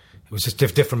 It was just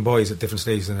different boys at different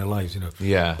stages in their lives,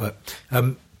 Yeah. But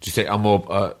do you think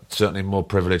certainly more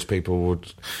privileged people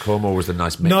would come, or was it a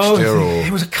nice no, mixture?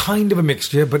 it was a kind of a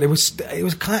mixture, but it was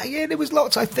kind of, yeah, there was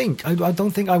lots. I think I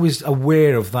don't think I was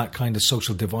aware of that kind of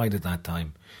social divide at that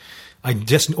time.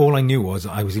 All I knew was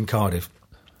I was in Cardiff.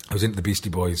 I was into the Beastie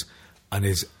Boys, and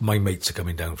my mates are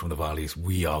coming down from the valleys.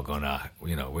 We are gonna,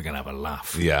 we're gonna have a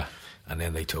laugh. Yeah. And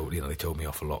then they told me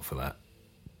off a lot for that.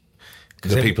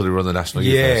 The people who run the National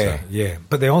Youth Theatre. Yeah.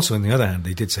 But they also, on the other hand,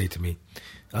 they did say to me,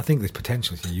 I think there's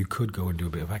potential here. You could go and do a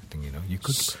bit of acting, You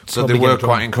could. So they were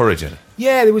quite encouraging.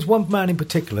 Yeah, there was one man in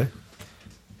particular.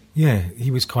 Yeah,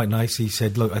 he was quite nice. He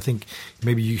said, "Look, I think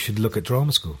maybe you should look at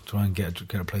drama school. Try and get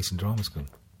a place in drama school."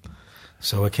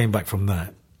 So I came back from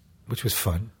that, which was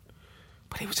fun.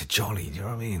 But it was a jolly, do you know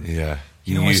what I mean? Yeah.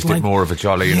 You used it's it more of a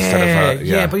jolly instead of a...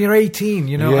 Yeah, but you're 18,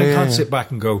 I can't Yeah. sit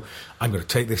back and go, I'm going to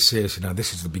take this seriously now.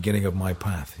 This is the beginning of my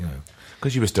path,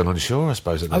 Because you were still unsure, I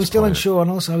suppose, at this I was still point. unsure,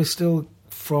 and also I was still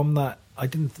from that. I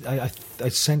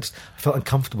felt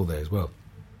uncomfortable there as well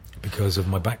because of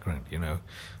my background.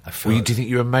 I felt. Do you think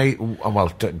you were made? Well,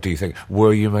 do you think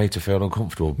were you made to feel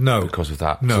uncomfortable? No, because of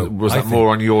that. No, So was that more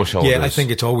on your shoulders? Yeah, I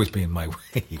think it's always been my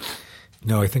way.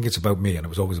 No, I think it's about me, and it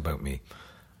was always about me.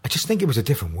 I just think it was a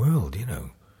different world.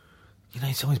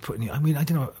 It's always putting. I mean, I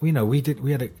don't know. We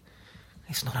had a.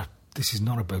 This is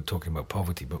not about talking about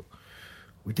poverty, but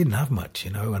we didn't have much,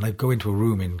 And I'd go into a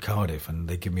room in Cardiff, and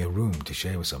they'd give me a room to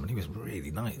share with someone. He was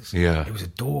really nice. Yeah. It was a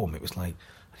dorm. It was like,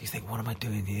 you think, what am I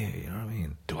doing here? You know what I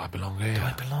mean? Do I belong here? Do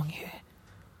I belong here?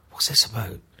 What's this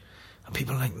about? And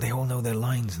people they all know their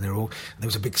lines, and there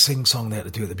was a big sing-song they had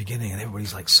to do at the beginning, and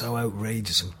everybody's like so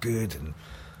outrageous and good and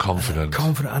confident.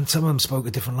 And some of them spoke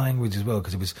a different language as well,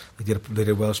 because they did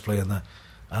a Welsh play on that.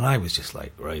 And I was just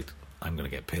like, right, I'm going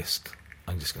to get pissed.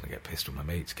 I'm just going to get pissed with my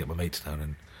mates, get my mates down,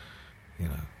 and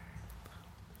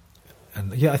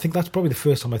And yeah, I think that's probably the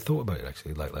first time I thought about it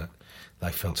actually like that.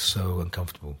 I felt so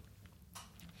uncomfortable.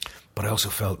 But I also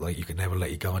felt like you could never let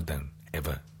your guard down.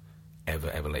 Ever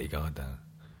let your guard down.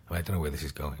 I don't know where this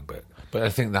is going, but I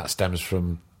think that stems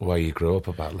from where you grew up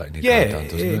about letting your guard down,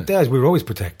 doesn't it? It does. We were always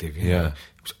protective. You know? Yeah.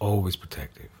 It was always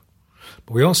protective.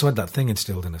 But we also had that thing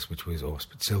instilled in us, which was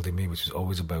instilled in me, which was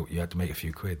always about you had to make a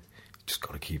few quid. You just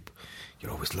got to keep.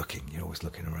 You're always looking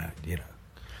around. You know.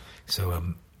 So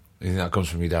you think that comes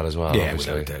from your dad as well? yeah,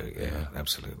 obviously? without doubt. Yeah,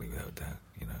 absolutely, without doubt.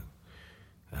 You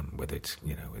know, whether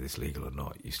it's legal or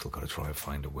not, you still got to try and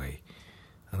find a way.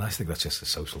 And I think that's just a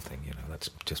social thing. You know, that's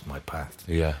just my path.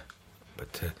 Yeah.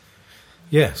 But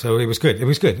yeah, so it was good. It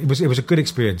was good. It was a good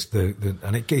experience.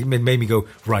 And it made me go,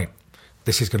 right,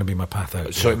 this is going to be my path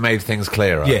out. So it made things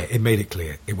clearer. Yeah, it made it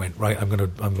clear. It went right. I'm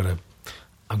gonna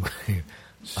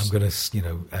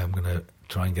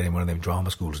try and get in one of them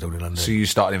drama schools down in London. So you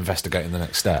started investigating the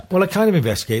next step. Well, I kind of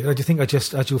investigated. I think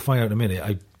as you'll find out in a minute,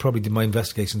 I probably did. My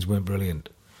investigations weren't brilliant.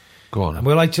 Go on.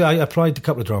 Well, I applied to a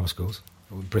couple of drama schools,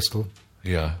 Bristol,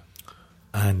 Yeah.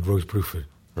 and Rose Bruford.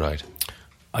 Right.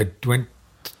 I went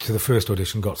to the first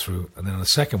audition, got through, and then on the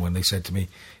second one, they said to me,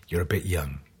 "You're a bit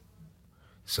young,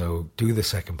 so do the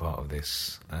second part of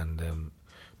this." And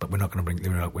but we're not going to bring.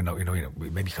 We're not.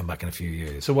 Maybe come back in a few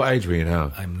years. So what age were you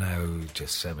now? I'm now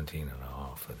just 17 and a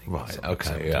half, I think. Right, Something okay,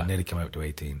 17, yeah. Nearly come out to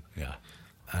 18. Yeah.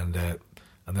 And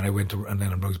then I went to, and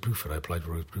then on Rose Bruford, I applied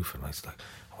for Rose Bruford, and I was like,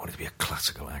 I wanted to be a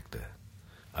classical actor.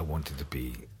 I wanted to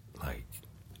be like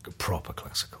proper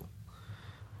classical.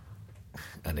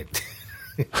 And it,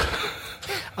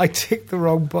 I ticked the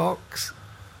wrong box.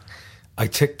 I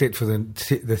ticked it for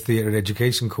the theatre and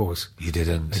education course. You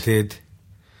didn't? I did.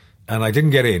 And I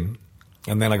didn't get in.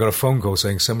 And then I got a phone call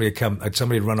saying somebody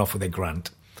had run off with their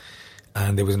grant,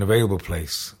 and there was an available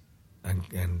place.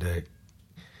 And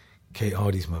Kate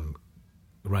Hardy's mum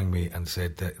rang me and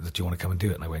said, "Do you want to come and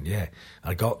do it?" And I went, "Yeah."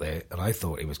 And I got there, and I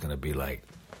thought it was going to be like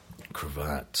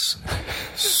cravats, and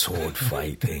sword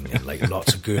fighting, and like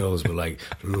lots of girls with like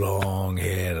long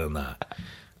hair and that.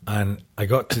 And I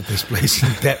got to this place in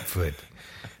Deptford,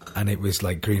 and it was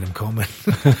like Greenham Common.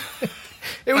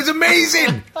 It was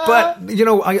amazing, but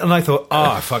I thought,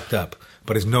 I fucked up.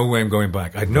 But there's no way I'm going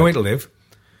back. I had nowhere to live.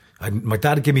 My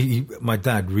dad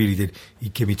really did. He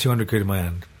gave me 200 quid in my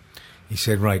hand. He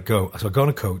said, "Right, go." So I got on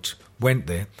a coach, went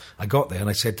there. I got there, and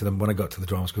I said to them when I got to the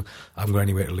drama school, "I haven't got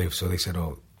anywhere to live." So they said,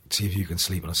 "Oh, see if you can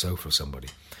sleep on a sofa with somebody."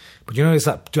 But it's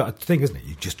that thing, isn't it?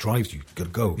 You just drives you. Got to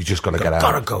go. You just got to get out.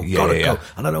 Gotta go. Yeah, gotta yeah. go.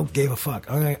 And I don't give a fuck.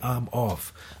 I'm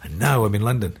off. And now I'm in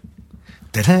London.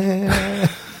 Ta-da!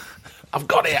 I've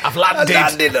got it. I've landed. I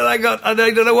landed, and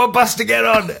I don't know what bus to get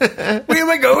on. Where am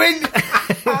I going?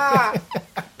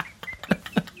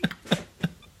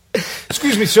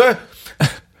 Excuse me, sir.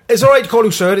 It's all right to call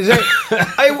you sir, is it?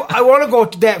 I want to go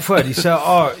to Deptford. He said,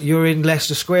 "Oh, you're in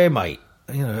Leicester Square, mate."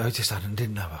 I just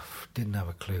didn't have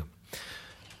a clue.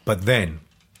 But then,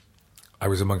 I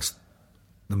was amongst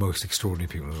the most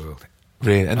extraordinary people in the world.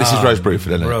 Really? And this is Rose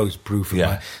Bruford, isn't it? Rose Bruford. Yeah.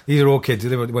 Man. These are all kids.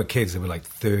 They weren't kids. They were like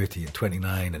 30 and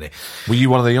 29. And Were you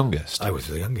one of the youngest? I was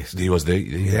the youngest. He was the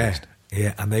youngest.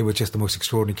 Yeah, and they were just the most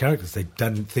extraordinary characters. They'd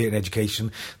done theatre and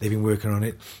education. They've been working on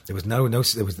it. There was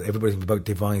everybody was about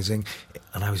devising,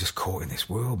 and I was just caught in this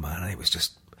world, man. And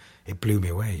it blew me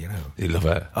away, You love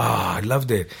it? Oh, I loved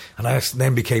it. And I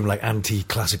then became like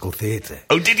anti-classical theatre.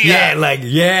 Oh, did you?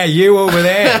 Yeah, you over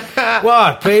there.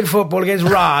 What, playing football against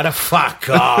Rada? Fuck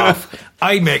off.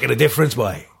 I'm making a difference,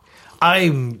 boy.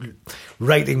 I'm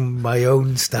writing my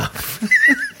own stuff.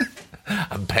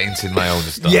 I'm painting my own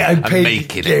stuff. Yeah, I'm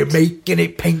making it. Making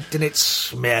it, painting it,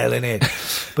 smelling it.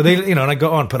 But and I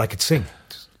got on, but I could sing.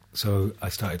 So I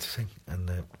started to sing, and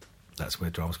that's where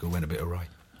drama school went a bit awry.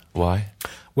 Why?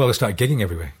 Well, I started gigging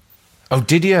everywhere. Oh,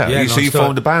 did you? Yeah, So you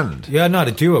formed a band? Yeah, no,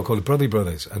 the duo called the Brotherly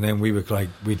Brothers, and then we used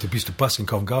to busk in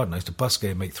Covent Garden. I used to busk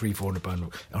there and make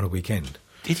 £300-400 on a weekend.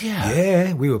 Did you? Yeah,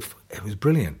 it was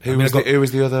brilliant. Who was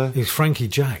the other? It was Frankie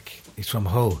Jack. He's from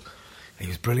Hull. He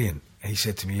was brilliant. He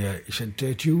said to me, he said,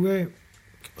 "Do you,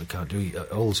 I can't do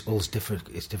it. All's different.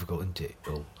 It's difficult, isn't it?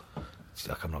 All, it's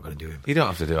like I'm not going to do it." You don't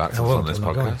have to do accents on this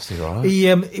podcast. He's all right.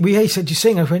 He said, "Do you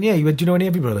sing?" I went, "Yeah." He went, "Do you know any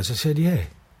Every Brothers?" I said, "Yeah."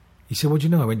 He said, "What do you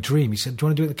know?" I went, "Dream." He said, "Do you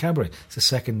want to do it at the cabaret?" It's the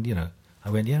second, I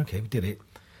went, "Yeah, okay, we did it."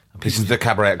 This is the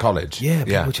cabaret at college? Yeah,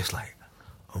 people were just like,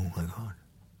 "Oh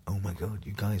my God,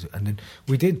 you guys." And then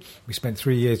we did. We spent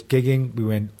 3 years gigging. We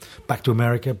went back to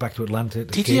America, back to Atlanta.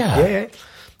 Did you? Yeah.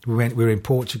 We were in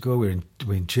Portugal, we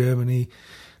were in Germany.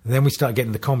 And then we started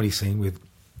getting the comedy scene with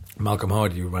Malcolm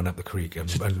Hardy, who ran up the creek.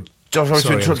 And Sorry to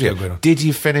Sorry, interrupt I'm you. still going on. Did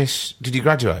you finish? Did you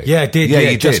graduate? Yeah, I did. Yeah, Yeah,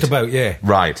 you just did. about. Yeah,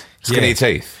 Right. Skin of Yeah. your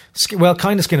teeth. Well,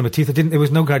 kind of skin of my teeth. There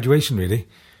was no graduation really.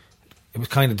 It was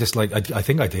kind of just like I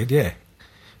think I did. Yeah,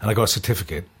 and I got a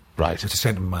certificate. Right. Which I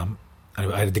sent to my mum.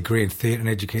 And I had a degree in theatre and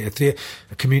education,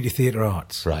 community theatre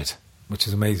arts. Right. Which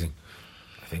is amazing.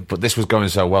 I think. But this was going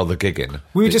so well, the gigging.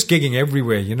 We were just gigging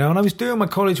everywhere, you know, and I was doing my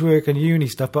college work and uni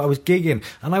stuff, but I was gigging,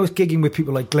 and I was gigging with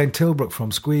people like Glenn Tilbrook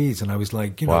from Squeeze, and I was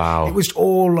like, you know, Wow. it was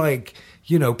all like,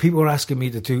 you know, people were asking me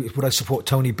to do, would I support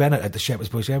Tony Bennett at the Shepherd's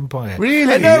Bush Empire?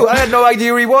 Really? I know, I had no idea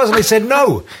who he was, and I said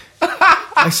no.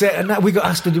 I said, and that we got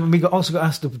asked to do, also got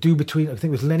asked to do between, I think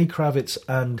it was Lenny Kravitz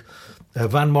and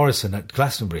Van Morrison at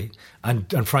Glastonbury,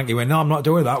 and Frankie went, no, I'm not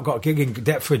doing that, I've got a gig in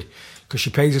Deptford, because she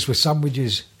pays us with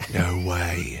sandwiches. No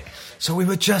way. So we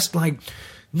were just like,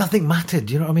 nothing mattered,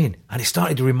 you know what I mean? And it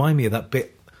started to remind me of that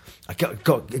bit. I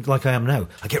got like I am now.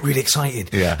 I get really excited.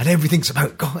 Yeah. And everything's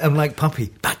about, I'm like Puppy.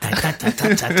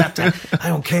 I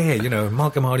don't care, you know.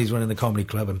 Malcolm Hardy's running the comedy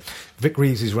club, and Vic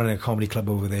Reeves is running a comedy club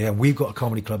over there, and we've got a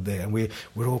comedy club there, and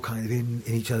we're all kind of in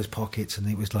each other's pockets, and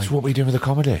it was like... So what were you doing with the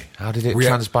comedy? How did it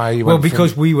transpire? You Well, went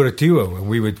because from- we were a duo, and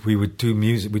we would do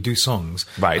music, we'd do songs.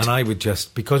 Right. And I would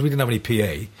just, because we didn't have any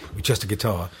PA, with just a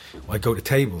guitar, I'd go to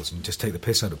tables and just take the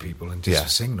piss out of people and just Yeah.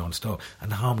 sing non-stop.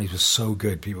 And the harmonies were so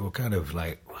good, people were kind of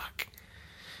like, whack.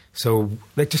 So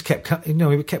they just kept,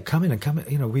 it kept coming and coming,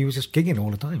 we were just gigging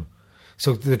all the time.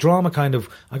 So the drama kind of,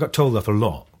 I got told off a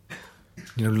lot,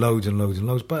 loads and loads and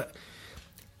loads, but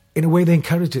in a way they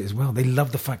encouraged it as well. They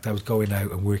loved the fact I was going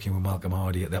out and working with Malcolm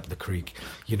Hardy up the creek.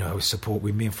 I was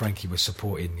me and Frankie were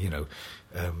supporting,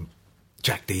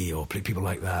 Jack D or people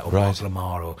like that, or Right. Mark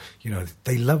Lamar, or,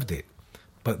 they loved it.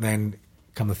 But then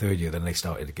come the third year, then they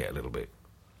started to get a little bit.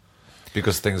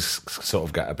 Because things sort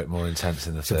of get a bit more intense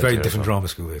in the It's third a very year as different well. drama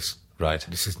school, this. Right.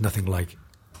 This is nothing like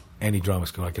any drama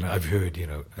school I've heard,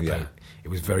 about. Yeah. It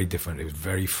was very different. It was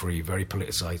very free, very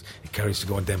politicised, encouraged to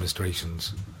go on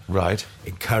demonstrations, Right.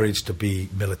 encouraged to be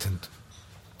militant,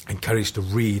 encouraged to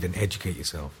read and educate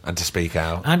yourself. And to speak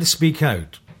out. And to speak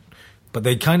out. But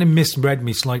they kind of misread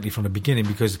me slightly from the beginning,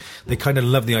 because they kind of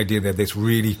love the idea that this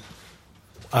really,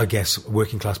 I guess,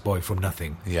 working class boy from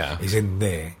nothing is in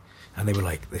there. And they were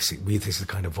like, this is the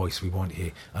kind of voice we want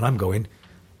here. And I'm going,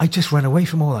 I just ran away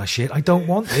from all that shit. I don't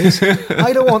want this.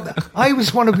 I don't want that. I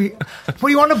just want to be... What are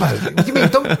you on about? What do you mean?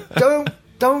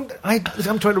 Don't...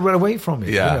 I'm trying to run away from it.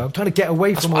 Yeah. I'm trying to get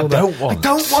away from all what I that. don't want. I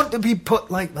don't want to be put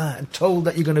like that and told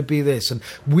that you're going to be this. And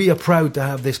we are proud to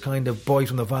have this kind of boy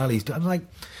from the valleys. I'm like...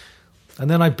 And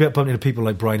then I bumped into people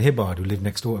like Brian Hibbard, who lived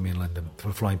next door to me in London,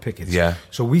 for Flying Pickets. Yeah.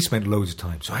 So we spent loads of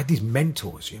time. So I had these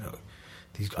mentors,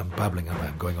 I'm babbling,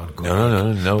 I'm going on.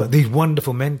 No. But these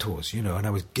wonderful mentors, and I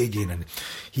was gigging, and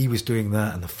he was doing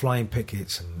that, and the Flying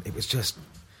Pickets, and it was just,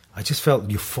 I just felt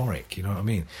euphoric, you know what I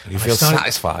mean? You And I feel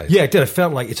satisfied? Yeah, I did. I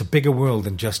felt like it's a bigger world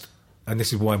than just, and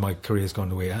this is why my career's gone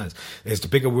the way it has, it's a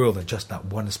bigger world than just that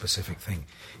one specific thing.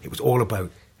 It was all about,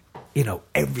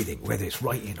 everything, whether it's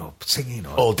writing or singing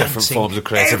or all different dancing, forms of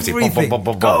creativity. everything. Boom, boom, boom,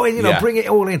 boom, Go boom. in, bring it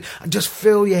all in, and just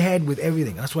fill your head with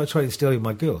everything. That's what I try to instill with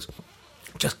my girls.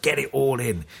 Just get it all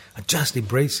in and just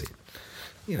embrace it.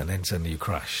 And then suddenly you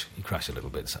crash. You crash a little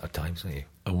bit at times, don't you?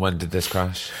 And when did this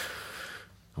crash?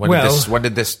 Well- When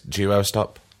did this duo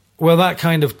stop? Well, that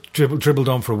kind of dribbled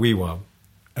on for a wee while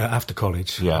after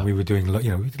college. Yeah. We were doing,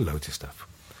 we did loads of stuff.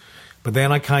 But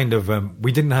then I kind of,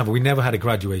 we never had a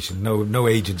graduation. No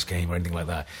agents came or anything like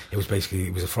that. It was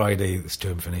a Friday, this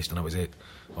term finished, and that was it.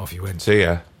 Off you went. See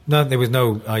ya. No, there was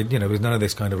there was none of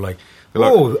this kind of like,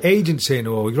 Look. agents in,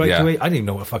 or right Yeah. to I didn't even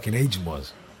know what a fucking agent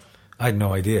was. I had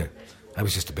no idea. I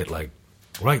was just a bit like,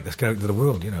 right, let's get out into the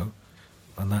world,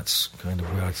 And that's kind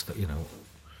of where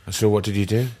I So what did you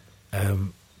do?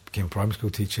 became a primary school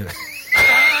teacher.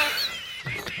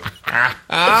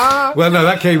 Well, no,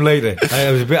 that came later.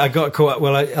 I got caught.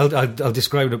 Well, I'll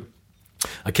describe it.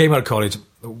 I came out of college.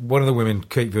 One of the women,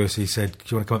 Kate Versey, said, "Do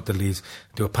you want to come up to Leeds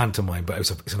and do a pantomime?" But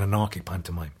it's an anarchic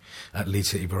pantomime at Leeds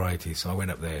City Variety. So I went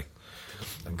up there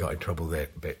and got in trouble there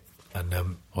a bit. And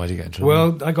Why did you get in trouble?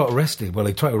 well, I got arrested. Well,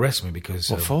 they tried to arrest me because.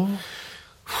 What for?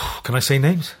 Can I say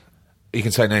names? You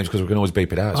can say names because we can always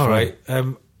beep it out. It's All fine.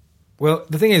 right. Well,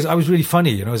 the thing is, I was really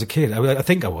funny, as a kid. I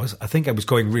think I was. I think I was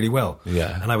going really well.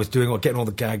 Yeah. And I was getting all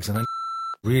the gags, and I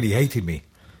really hated me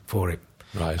for it.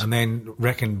 Right. And then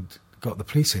got the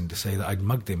police in to say that I'd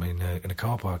mugged him in a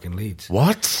car park in Leeds.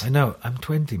 What? I know. I'm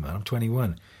 20, man. I'm 21.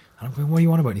 And I'm going, what are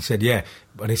you on about? And he said, yeah.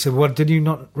 And he said, well, did you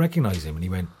not recognise him? And he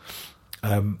went,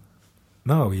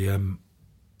 no,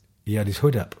 he had his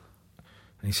hood up.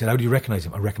 And he said, how do you recognise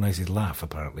him? I recognise his laugh,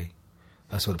 apparently.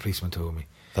 That's what the policeman told me.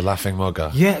 The laughing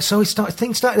mugger. Yeah, so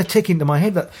things started to tick into my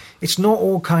head that it's not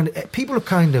all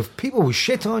people will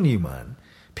shit on you, man.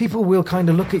 People will kind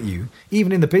of look at you,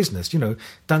 even in the business,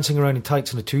 dancing around in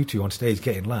tights and a tutu on stage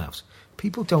getting laughs.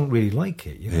 People don't really like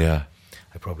it, Yeah.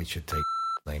 I probably should take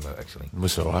name out, actually.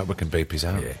 It's all right, we can beep his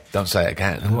out. Yeah. Don't say it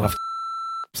again. We'll have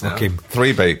Fuck him.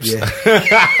 3 beeps. Yeah.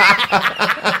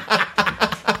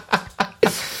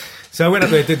 So I went up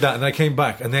there, did that, and I came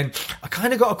back, and then I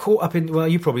kind of got caught up in. Well,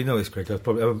 you probably know this, Craig.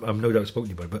 I'm no doubt spoken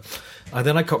to you about it, but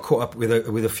then I got caught up with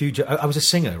a few. I was a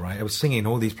singer, right? I was singing in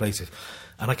all these places,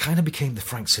 and I kind of became the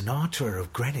Frank Sinatra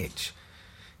of Greenwich,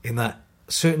 in that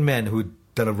certain men who had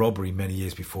done a robbery many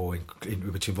years before,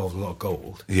 which involved a lot of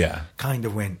gold. Yeah. Kind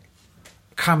of went,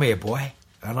 "Come here, boy,"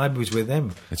 and I was with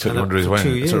them. It took you under his wing.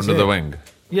 2 years, under the wing.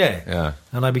 Yeah. Yeah.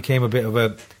 And I became a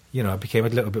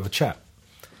little bit of a chap,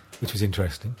 which was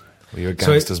interesting. Were you a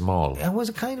gangster's mole? I was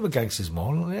a kind of a gangster's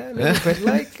mole, yeah, a little bit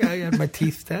like. I had my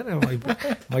teeth done and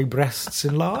my breasts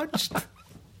enlarged.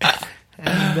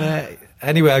 And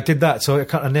anyway, I did that. So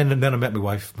and then I met my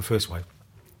wife, my first wife,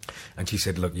 and she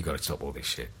said, "Look, you got to stop all this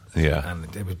shit." Yeah.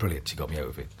 And it was brilliant. She got me out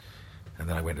of it. And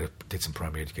then I went and did some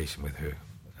primary education with her.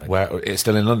 Where it's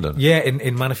still in London? Yeah,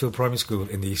 in Manorfield Primary School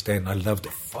in the East End. I loved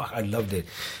it. I loved it.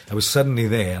 I was suddenly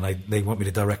there, and they want me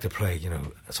to direct a play,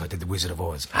 So I did The Wizard of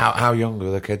Oz. How young were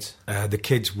the kids? The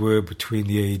kids were between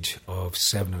the age of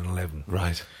 7 and 11.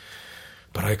 Right.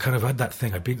 But I kind of had that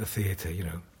thing. I'd been to theatre,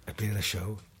 I'd been in a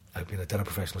show. I'd done a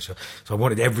professional show. So I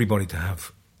wanted everybody to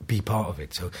be part of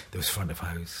it. So there was front of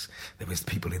house, there was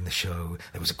people in the show,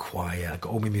 there was a choir, I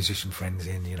got all my musician friends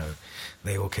in,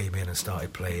 they all came in and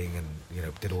started playing and,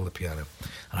 did all the piano.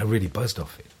 And I really buzzed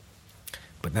off it.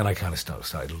 But then I kind of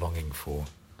started longing for,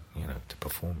 to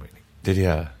perform, really. Did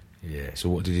you? Yeah. So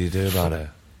what did you do about it?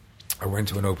 I went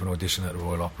to an open audition at the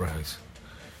Royal Opera House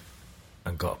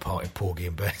and got a part in Porgy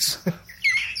and Bess.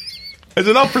 As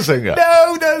an opera singer?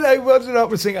 No, I wasn't an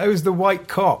opera singer. I was the white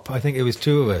cop. I think it was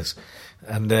 2 of us.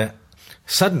 And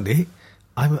suddenly,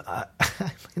 I'm in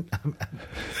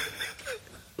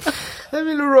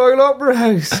the Royal Opera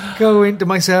House, going to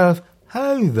myself,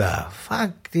 how the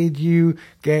fuck did you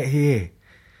get here?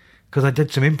 Because I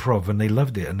did some improv and they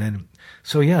loved it. And then,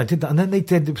 I did that. And then they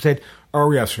said,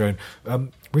 oh yes, Ryan,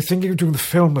 we're thinking of doing the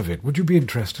film of it. Would you be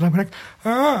interested? And I'm like,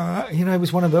 it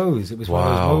was one of those. It was one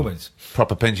of those moments.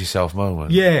 Proper pinch yourself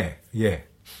moment. Yeah. And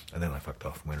then I fucked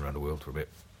off and went around the world for a bit.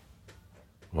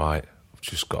 Right.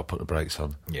 Just got to put the brakes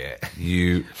on. Yeah.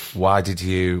 Why did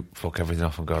you fuck everything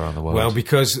off and go around the world? Well,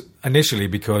 because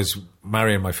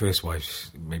Marion, my first wife,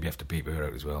 maybe have to beat her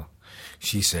out as well.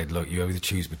 She said, look, you either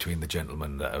choose between the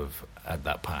gentlemen that have had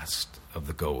that past of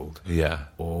the gold. Yeah.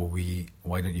 Or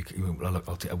why don't you, well, look,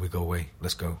 we go away.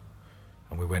 Let's go.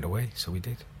 And we went away. So we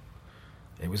did.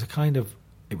 It was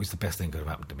it was the best thing that could have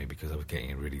happened to me because I was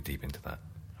getting really deep into that.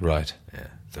 Right. Yeah.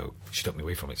 So she took me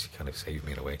away from it. She kind of saved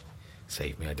me in a way.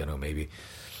 Saved me, I don't know, maybe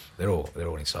they're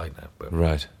all inside now. But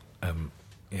right.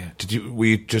 Yeah. Were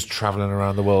you just travelling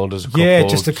around the world as a couple? Yeah,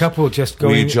 just a couple, just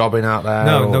going. Were you jobbing out there?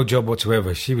 No job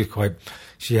whatsoever. She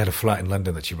had a flat in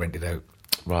London that she rented out.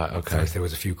 Right, okay. So there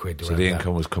was a few quid. So the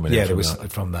income was coming in. Yeah, there was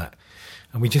from that.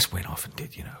 And we just went off and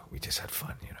did, we just had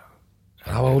fun,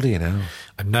 How old are you now?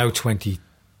 I'm now 23.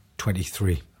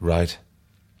 Right.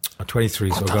 I'm 23,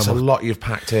 God, so that's a lot you've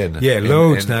packed in. Yeah,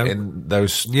 loads now. In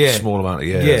those small amount of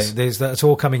years. Yeah, that's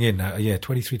all coming in now. Yeah,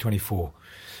 23, 24.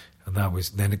 And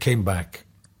then it came back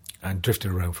and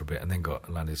drifted around for a bit and then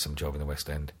landed some job in the West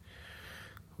End.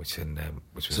 Which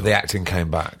was so the acting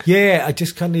came back? Yeah, I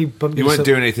just kind of bumped. You weren't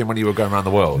doing anything when you were going around the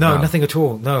world? No, nothing at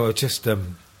all. No, I just,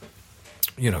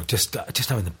 just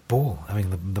having the ball,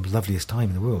 having the loveliest time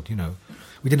in the world, We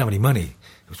didn't have any money.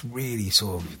 It was really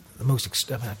sort of the most...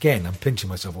 again, I'm pinching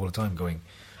myself all the time going,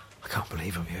 I can't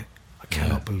believe I'm here. I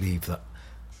cannot believe that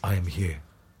I am here.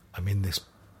 I'm in this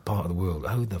part of the world.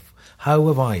 How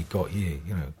have I got here,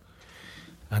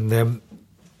 And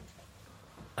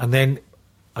then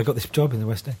I got this job in the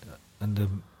West End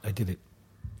and I did it.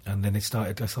 And then it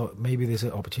started, I thought, maybe there's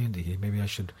an opportunity here. Maybe I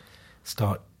should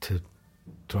start to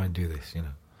try and do this,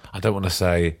 I don't want to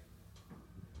say...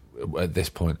 At this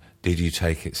point, did you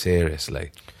take it seriously?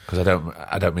 Because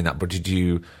I don't mean that. But did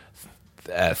you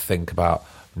think about,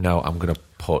 no, I'm going to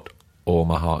put all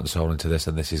my heart and soul into this,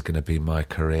 and this is going to be my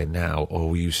career now?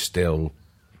 Or were you still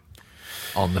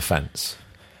on the fence?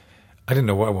 I didn't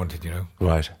know what I wanted,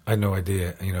 Right. I had no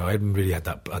idea. I hadn't really had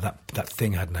that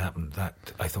thing hadn't happened. That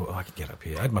I thought, I could get up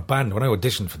here. I had my band when I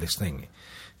auditioned for this thing.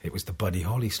 It was the Buddy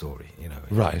Holly story,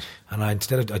 Right. And I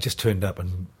just turned up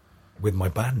and with my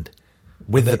band.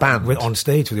 With the band? On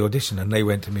stage with the audition, and they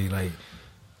went to me like,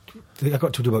 I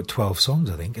got to do about 12 songs,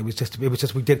 I think. It was just we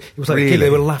did. It was like Really? they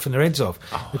were laughing their heads off.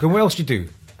 They go, what else do you do?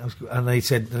 And they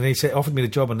said, offered me the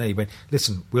job, and they went,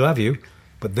 listen, we'll have you,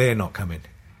 but they're not coming.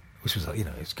 Which was like,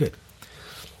 it's good.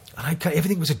 And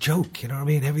everything was a joke, you know what I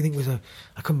mean? Everything was I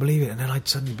couldn't believe it. And then I'd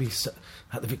suddenly be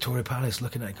at the Victoria Palace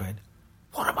looking at it going,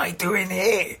 what am I doing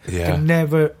here? Yeah.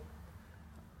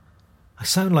 I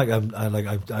sound like I'm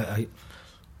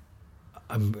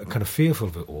kind of fearful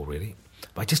of it all, really.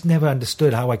 But I just never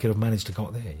understood how I could have managed to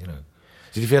got there,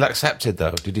 Did you feel accepted,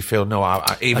 though? Did you feel,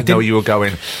 even though you were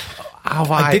going...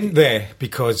 I didn't there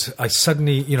because I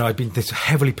suddenly, I'd been this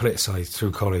heavily politicised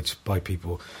through college by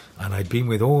people, and I'd been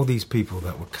with all these people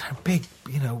that were kind of big,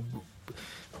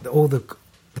 all the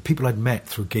people I'd met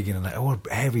through gigging and that, all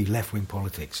heavy left-wing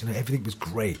politics, everything was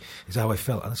great, is how I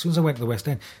felt. And as soon as I went to the West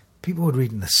End, people were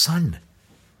reading The Sun,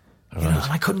 and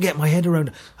I couldn't get my head around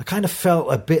it. I kind of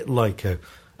felt a bit like a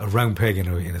round peg in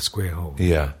a square hole.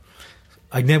 Yeah.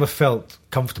 I never felt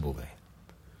comfortable there.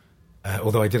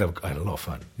 Although I had a lot of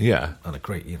fun. Yeah. And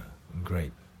great.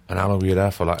 And how long were you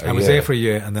there for? I was there for a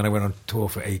year, and then I went on tour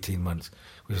for 18 months,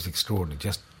 which was extraordinary,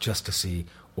 just to see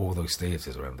all those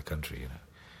theatres around the country,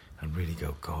 and really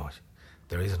go, gosh,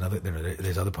 there's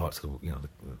other parts of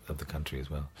of the country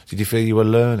as well. Did you feel you were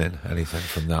learning anything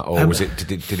from that, or was it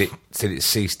did it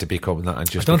cease to become that and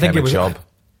just became a job?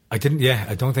 I didn't. Yeah,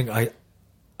 I don't think I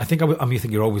think I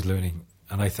think you're always learning,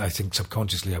 and I think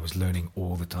subconsciously I was learning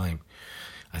all the time.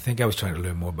 I think I was trying to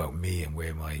learn more about me and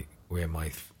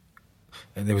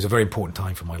and there was a very important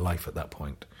time for my life at that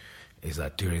point, is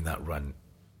that during that run,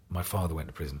 my father went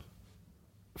to prison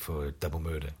for double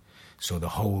murder. So the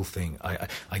whole thing, I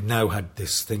now had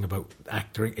this thing about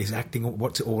acting. Is acting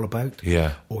what's it all about?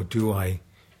 Yeah. Or do I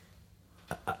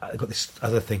got this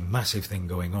other thing, massive thing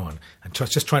going on, and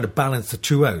just trying to balance the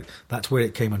two out. That's where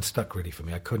it came unstuck really for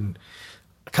me. I couldn't.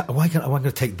 Why am I going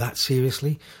to take that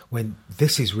seriously when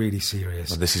this is really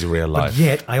serious? Well, this is real life. But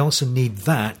yet, I also need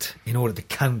that in order to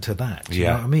counter that. Do you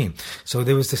know what I mean? So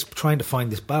there was this trying to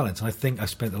find this balance, and I think I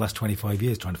spent the last 25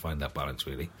 years trying to find that balance,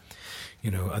 really.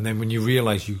 And then when you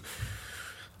realise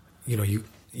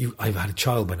I've had a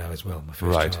child by now as well, my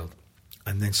first child.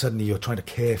 And then suddenly you're trying to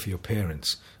care for your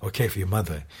parents or care for your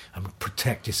mother and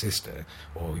protect your sister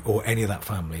or any of that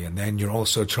family. And then you're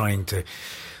also trying to...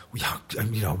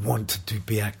 want to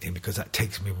be acting because that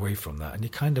takes me away from that, and you're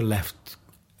kind of left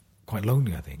quite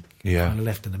lonely. I think you're kind of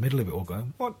left in the middle of it all,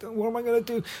 going, "What am I going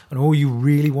to do?" And all you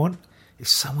really want is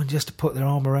someone just to put their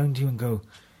arm around you and go,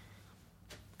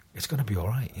 "It's going to be all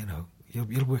right."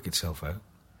 You'll work itself out.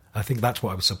 I think that's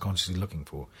what I was subconsciously looking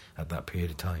for at that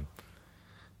period of time.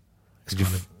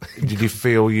 Did you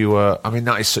feel you were... I mean,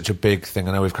 that is such a big thing.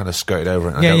 I know we've kind of skirted over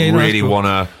it. I don't really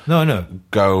want to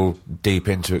go deep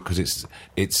into it because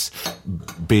it's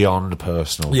beyond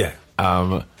personal. Yeah.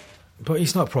 But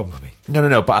it's not a problem for me.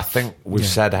 No. But I think we've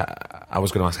said... I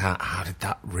was going to ask, how did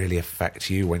that really affect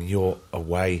you when you're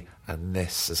away and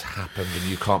this has happened and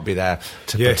you can't be there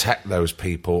to protect those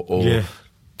people or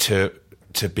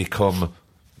to become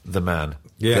the man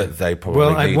that they probably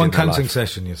need. I had one in their counselling life.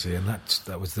 session, you see, and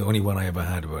that was the only one I ever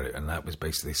had about it, and that was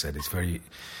basically said it's very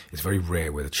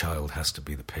rare where the child has to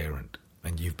be the parent,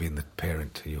 and you've been the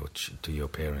parent to your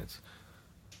parents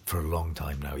for a long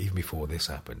time now, even before this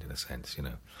happened, in a sense,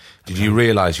 Did you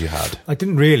realise you had? I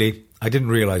didn't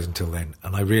realise until then,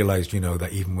 and I realised, that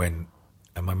even when,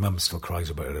 and my mum still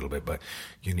cries about it a little bit, but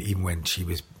even when she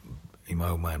was... my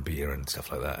old man beat her and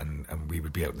stuff like that, and we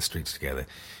would be out in the streets together,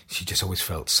 she just always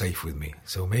felt safe with me.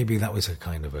 So maybe that was a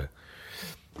kind of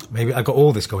maybe I got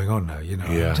all this going on now,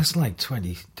 I'm just like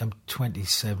 20, I'm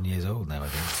 27 years old now, I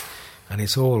think, and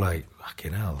it's all like,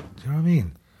 fucking hell, do you know what I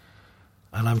mean?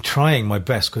 And I'm trying my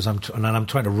best because I'm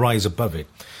trying to rise above it,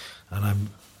 and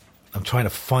I'm trying to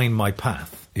find my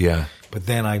path. Yeah. But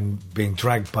then I'm being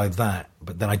dragged by that,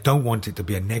 but then I don't want it to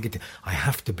be a negative. I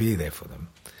have to be there for them.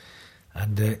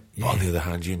 And on the other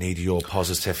hand, you need your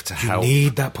positive to help. You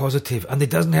need that positive. And it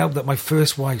doesn't help that my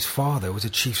first wife's father was a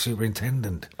chief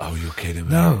superintendent. Oh, you're kidding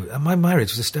me. No, and my marriage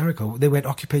was hysterical. They went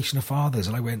occupation of fathers,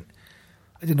 and I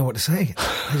didn't know what to say.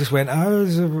 I just went, I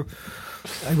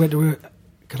went to her,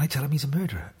 can I tell him he's a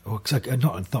murderer? Or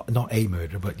not a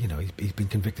murderer, but, he's been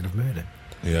convicted of murder.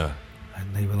 Yeah.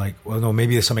 And they were like, well, no,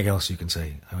 maybe there's something else you can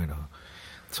say. I went, oh.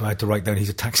 So I had to write down, he's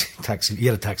a taxi, he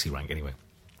had a taxi rank anyway.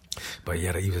 But he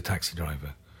was a taxi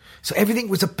driver. So everything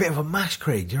was a bit of a mash,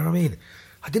 Craig, do you know what I mean?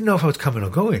 I didn't know if I was coming or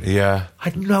going. Yeah. I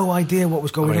had no idea what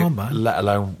was going on, man. Let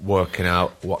alone working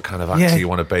out what kind of actor you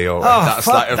want to be. Or that's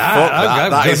fuck like that.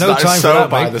 I've got no time so for that,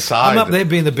 by mate. the side. I'm up there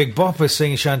being the big bopper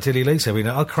singing Chantilly Lace every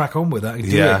night. I'll crack on with that and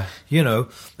do it. You know,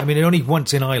 I mean, only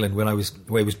once in Ireland where it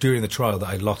was during the trial that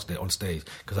I lost it on stage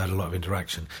because I had a lot of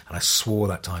interaction, and I swore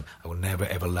that time I will never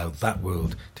ever allow that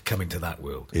world to come into that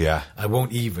world. Yeah. I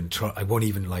won't even try. I won't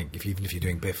even even if you're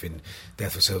doing Biff in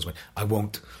Death of a Salesman,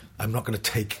 I'm not going to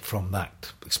take from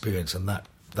that experience and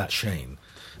that shame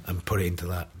and put it into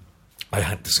that. I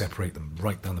had to separate them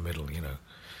right down the middle, you know.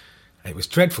 It was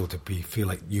dreadful to feel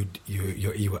like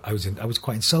I was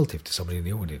quite insultive to somebody in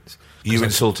the audience. You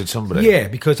insulted somebody? Yeah,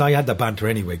 because I had that banter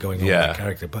anyway going on with that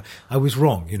character, but I was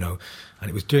wrong, you know. And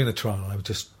it was during the trial,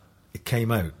 it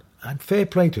came out. And fair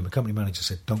play to him, the company manager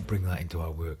said, don't bring that into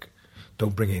our work.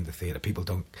 Don't bring it into theatre. People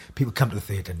come to the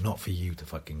theatre not for you to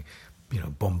fucking, you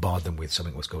know, bombard them with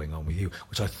something that's going on with you,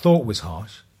 which I thought was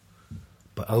harsh,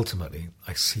 but ultimately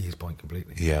I see his point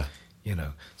completely. Yeah. You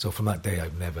know, so from that day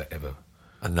I've never ever...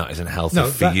 And that isn't healthy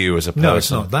for you as a person. No,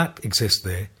 it's not. That exists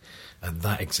there, and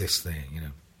that exists there, you know.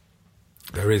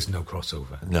 There is no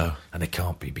crossover. No. And it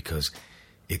can't be because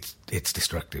it's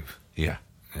destructive. Yeah.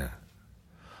 Yeah.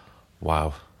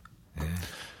 Wow. Yeah.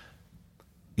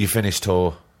 You finished the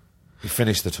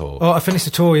tour. Oh, I finished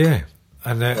the tour, yeah.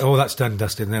 And that's done and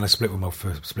dusted, and then I split with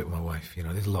my wife. You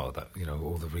know, there's a lot of that. You know,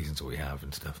 all the reasons that we have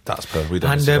and stuff. That's perfect. We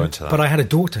don't need to go into that. But I had a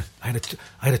daughter. I had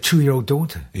a 2-year-old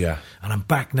daughter. Yeah. And I'm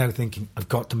back now thinking I've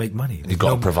got to make money. You've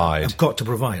got to provide. I've got to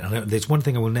provide. And there's one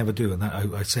thing I will never do, and that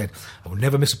I said I will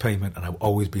never miss a payment, and I will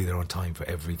always be there on time for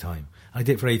every time. I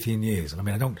did it for 18 years, and I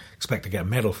mean I don't expect to get a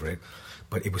medal for it,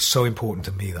 but it was so important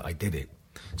to me that I did it.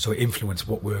 So it influenced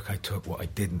what work I took, what I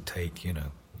didn't take, you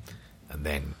know. And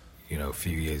then, you know, a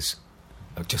few years.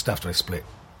 Just after I split,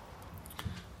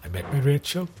 I met my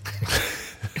Rachel.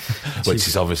 Which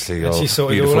is obviously your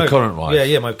beautiful current wife.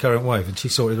 Yeah, my current wife. And she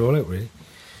sorted it all out, really.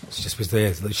 She just was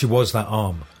there. She was that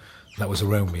arm that was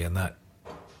around me and that...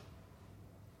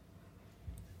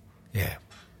 Yeah.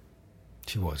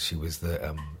 She was. She was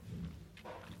the...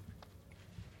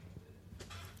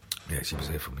 Yeah, she was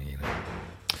there for me, you know.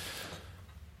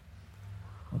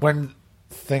 When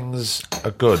things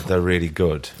are good, they're really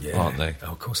good, aren't they?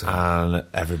 Oh, of course they are. And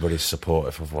everybody's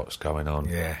supportive of what's going on.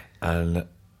 Yeah. And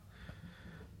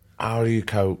how do you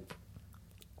cope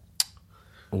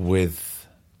with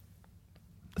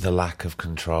the lack of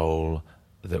control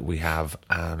that we have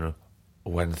and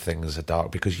when things are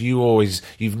dark? Because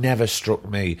you've never struck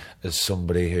me as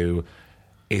somebody who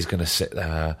is going to sit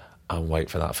there and wait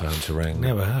for that phone to ring.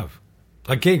 Never have.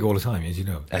 I gig all the time, as you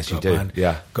know. As you do,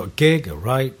 yeah. Got a gig, I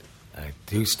write, I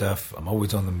do stuff, I'm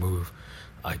always on the move.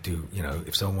 I do, you know,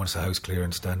 if someone wants a house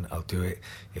clearance done, I'll do it.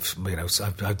 If, you know,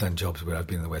 I've done jobs where I've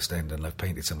been in the West End and I've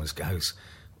painted someone's house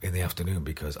in the afternoon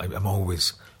because I've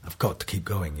got to keep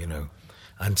going, you know.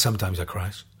 And sometimes I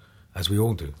crash, as we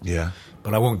all do. Yeah.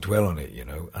 But I won't dwell on it, you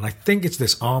know. And I think it's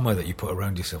this armour that you put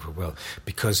around yourself as well,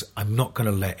 because I'm not going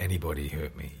to let anybody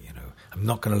hurt me, you know. I'm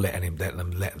not going to let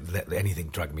anything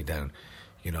drag me down.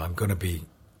 You know, I'm going to be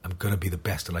the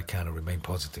best that I can and remain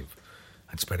positive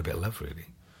and spread a bit of love, really.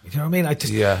 You know what I mean?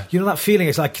 You know that feeling?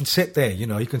 It's like I can sit there, you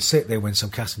know, you can sit there when some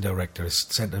casting director has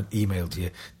sent an email to you,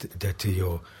 to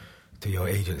your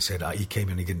agent and said, he came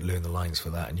in and he didn't learn the lines for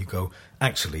that. And you go,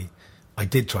 actually, I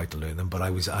did try to learn them, but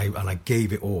I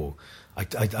gave it all. I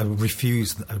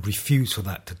refused for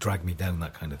that to drag me down,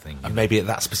 that kind of thing. And maybe at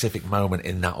that specific moment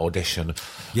in that audition,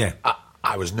 yeah,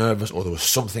 I was nervous, or there was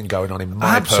something going on in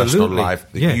my personal life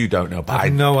that you don't know. But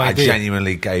I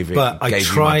genuinely gave it. But I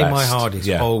try my hardest,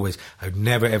 yeah. Always. I'd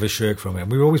never ever shirk from it.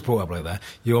 And we were always brought up like that.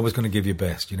 You're always going to give your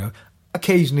best, you know.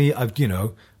 Occasionally,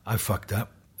 I've fucked up,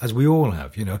 as we all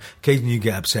have, you know. Occasionally, you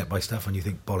get upset by stuff and you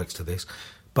think bollocks to this.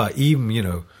 But even, you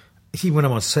know, even when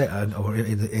I'm on set or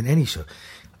in any show,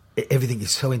 everything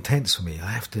is so intense for me. I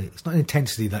have to. It's not an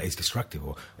intensity that is destructive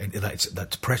or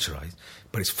that's pressurized,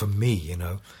 but it's for me, you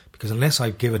know. Because unless I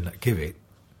give it,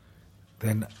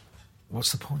 then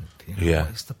what's the point? You know? Yeah.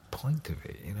 What's the point of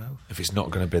it, you know? If it's not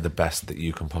going to be the best that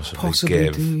you can possibly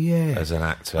give as an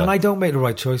actor. And I don't make the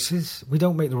right choices. We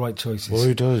don't make the right choices. Well,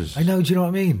 who does? I know, do you know what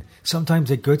I mean? Sometimes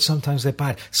they're good, sometimes they're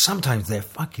bad. Sometimes they're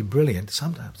fucking brilliant,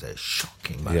 sometimes they're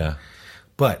shocking, man. Yeah.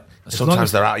 But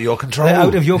sometimes they're out of your control. They're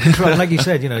out of your control, like you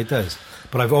said, you know, it does.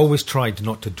 But I've always tried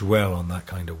not to dwell on that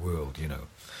kind of world, you know.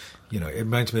 You know, it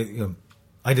reminds me, you know,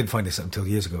 I didn't find this out until a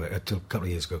couple of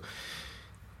years ago.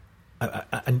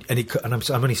 And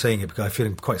I'm only saying it because I'm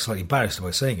feeling quite slightly embarrassed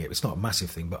about saying it. It's not a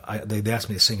massive thing, but they asked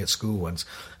me to sing at school once,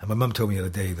 and my mum told me the other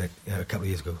day that a couple of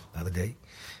years ago,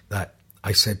 that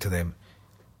I said to them,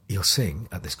 "You'll sing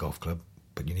at this golf club,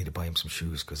 but you need to buy him some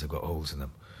shoes because they've got holes in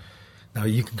them. Now,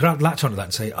 you can latch onto that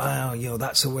and say,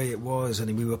 that's the way it was,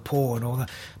 and we were poor and all that.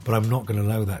 But I'm not going to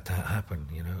allow that to happen,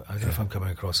 I don't know if I'm coming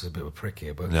across as a bit of a prick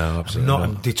here, but no, absolutely not.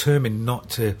 I'm determined not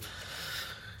to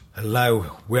allow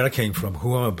where I came from,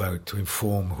 who I'm about, to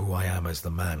inform who I am as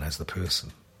the man, as the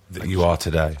person. That you are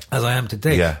today. As I am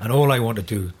today. Yeah. And all I want to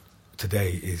do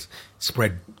today is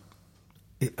spread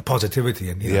positivity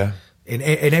and,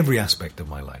 in every aspect of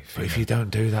my life. But if you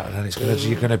don't do that, then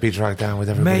you're going to be dragged down with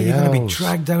everybody else. Mate, you're going to be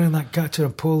dragged down in that gutter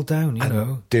and pulled down, you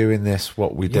know. Doing this,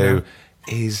 what we do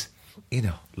is,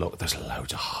 look, there's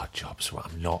loads of hard jobs. Well,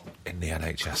 I'm not in the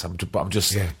NHS, but I'm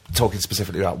just talking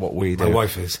specifically about what we do. My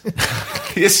wife is.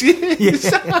 Yes, she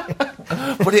is.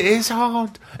 But it is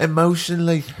hard,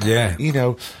 emotionally. Yeah.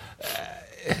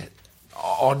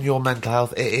 On your mental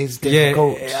health, it is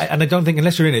difficult. Yeah, and I don't think,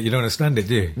 unless you're in it, you don't understand it,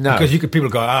 do you? No. Because people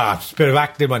go, it's a bit of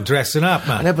acting and dressing up,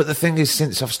 man. I know, but the thing is,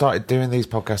 since I've started doing these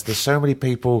podcasts, there's so many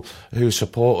people who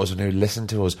support us and who listen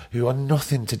to us who are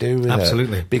nothing to do with it.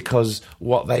 Absolutely. Because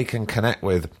what they can connect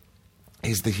with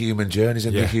is the human journeys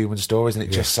and the human stories, and it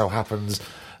just so happens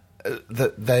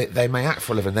that they may act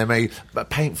for a living, they may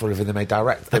paint for a living, they may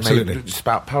direct, they may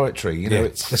spout poetry.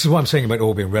 This is what I'm saying about it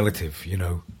all being relative,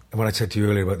 And when I said to you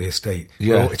earlier about the estate,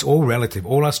 it's all relative.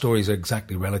 All our stories are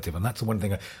exactly relative, and that's the one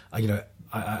thing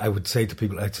I would say to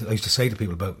people. I used to say to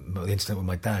people about the incident with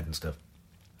my dad and stuff,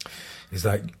 is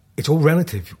that it's all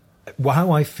relative.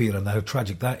 How I feel and how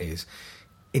tragic that is,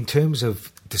 in terms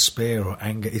of despair or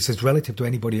anger, it's as relative to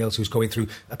anybody else who's going through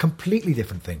a completely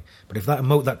different thing. But if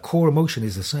that core emotion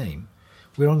is the same,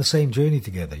 we're on the same journey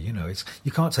together. You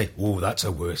can't say, that's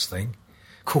a worse thing.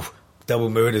 Cool. Double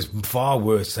murder is far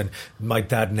worse than my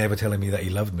dad never telling me that he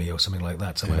loved me or something like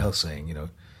that. Someone else saying,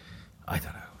 I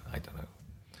don't know.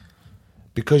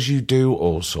 Because you do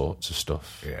all sorts of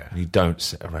stuff. Yeah. You don't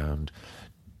sit around.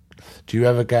 Do you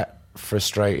ever get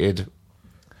frustrated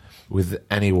with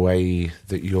any way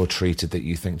that you're treated that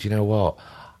you think, do you know what?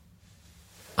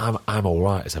 I'm all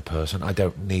right as a person. I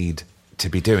don't need to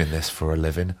be doing this for a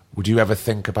living. Would you ever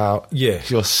think about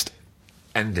just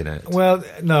ending it? Well,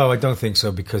 no, I don't think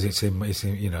so, because it's like,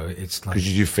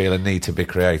 because you feel a need to be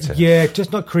creative. Yeah,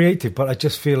 just not creative, but I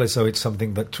just feel as though it's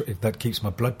something that keeps my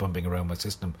blood pumping around my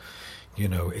system.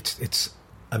 It's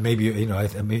and maybe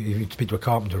maybe you speak to a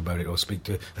carpenter about it or speak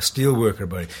to a steel worker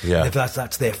about it. Yeah, if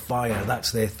that's their fire,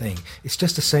 that's their thing. It's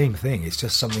just the same thing. It's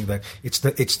just something that it's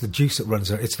the juice that runs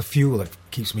there. It's the fuel that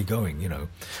keeps me going.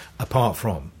 Apart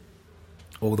from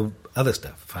all the other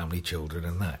stuff, family, children,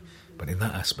 and that. But in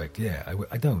that aspect,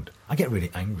 I don't. I get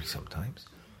really angry sometimes.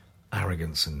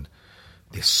 Arrogance and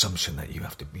the assumption that you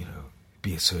have to, be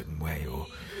a certain way, or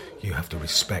you have to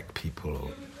respect people.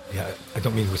 Or I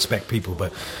don't mean respect people,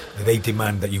 but they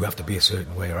demand that you have to be a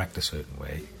certain way or act a certain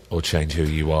way. Or change who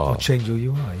you are.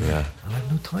 Yeah. And I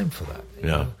have no time for that.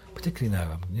 Yeah. Particularly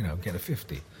now, I'm getting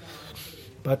 50.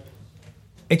 But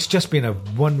it's just been a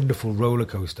wonderful roller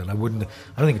coaster, and I don't think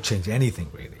it'd change anything,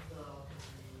 really.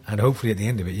 And hopefully at the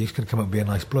end of it, you can come up and be a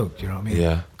nice bloke, do you know what I mean?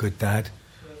 Yeah. Good dad,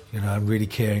 and really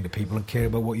caring to people and care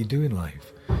about what you do in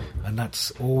life. And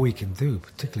that's all we can do,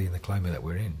 particularly in the climate that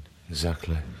we're in.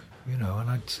 Exactly. And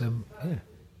I'd,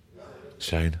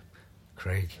 Shane.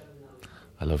 Craig.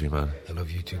 I love you, man. I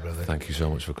love you too, brother. Thank you so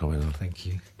much for coming on. Thank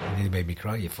you. You nearly made me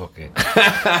cry, you fucker.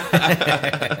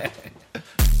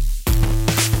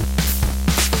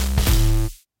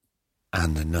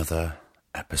 And another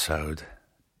episode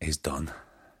is done.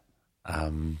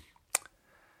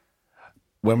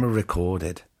 When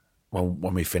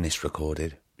we finished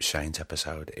recorded Shane's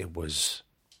episode, it was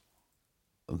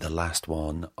the last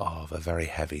one of a very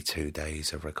heavy 2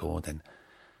 days of recording.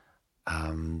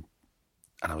 And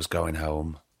I was going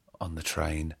home on the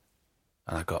train,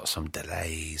 and I got some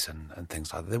delays and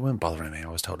things like that. They weren't bothering me. I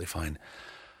was totally fine.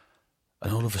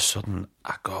 And all of a sudden,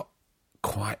 I got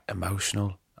quite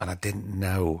emotional, and I didn't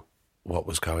know what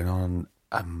was going on.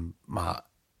 I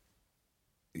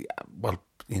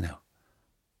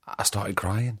started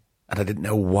crying, and I didn't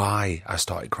know why I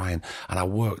started crying. And I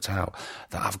worked out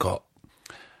that I've got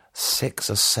 6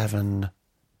 or 7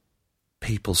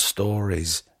 people's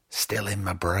stories still in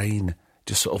my brain,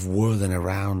 just sort of whirling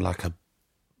around like a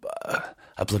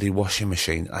bloody washing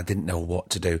machine. I didn't know what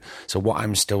to do. So what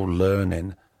I'm still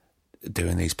learning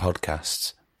doing these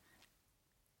podcasts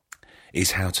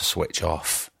is how to switch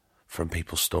off from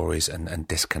people's stories and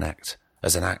disconnect.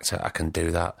 As an actor, I can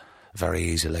do that very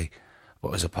easily,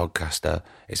 but as a podcaster,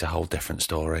 it's a whole different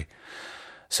story.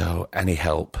 So any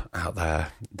help out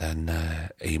there,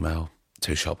 then email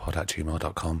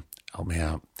twoshoppod@gmail.com. Help me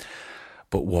out.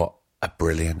 But what a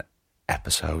brilliant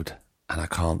episode And I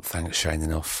can't thank Shane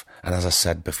enough. And as I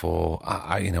said before,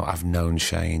 I've known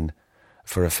Shane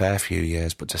for a fair few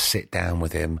years, but to sit down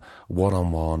with him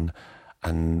one-on-one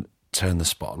and turn the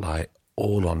spotlight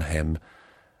all on him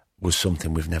was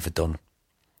something we've never done.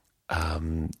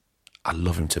 I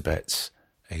love him to bits.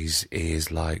 He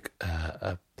is like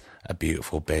a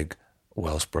beautiful big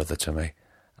Welsh brother to me,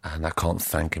 and I can't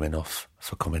thank him enough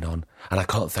for coming on, and I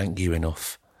can't thank you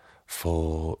enough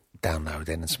for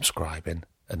downloading and subscribing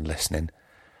and listening.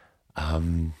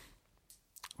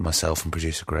 Myself and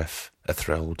producer Griff are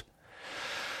thrilled.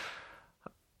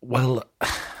 Well,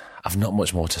 I've not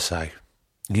much more to say.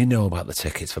 You know about the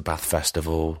tickets for Bath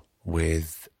Festival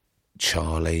with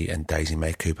Charlie and Daisy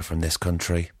May Cooper from This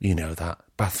Country. You know that.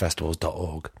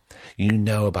 bathfestivals.org. You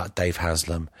know about Dave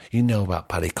Haslam. You know about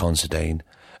Paddy Considine.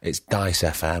 It's Dice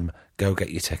FM. Go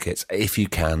get your tickets if you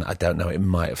can. I don't know, it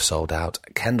might have sold out.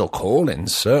 Kendall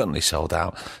Collins certainly sold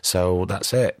out. So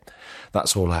that's it.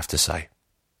 That's all I have to say.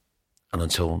 And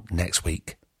until next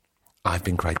week, I've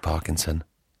been Craig Parkinson.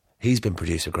 He's been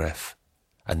producer Griff.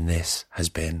 And this has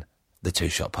been the Two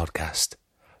Shot Podcast.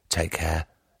 Take care.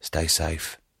 Stay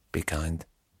safe. Be kind.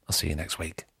 I'll see you next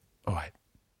week. All right.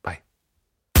 Bye.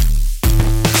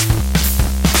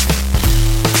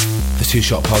 The Two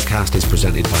Shot Podcast is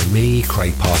presented by me,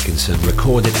 Craig Parkinson,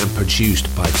 recorded and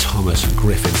produced by Thomas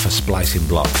Griffin for Splicing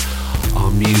Block.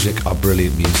 Our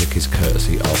brilliant music is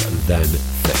courtesy of Then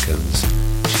Thickens.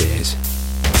 Cheers.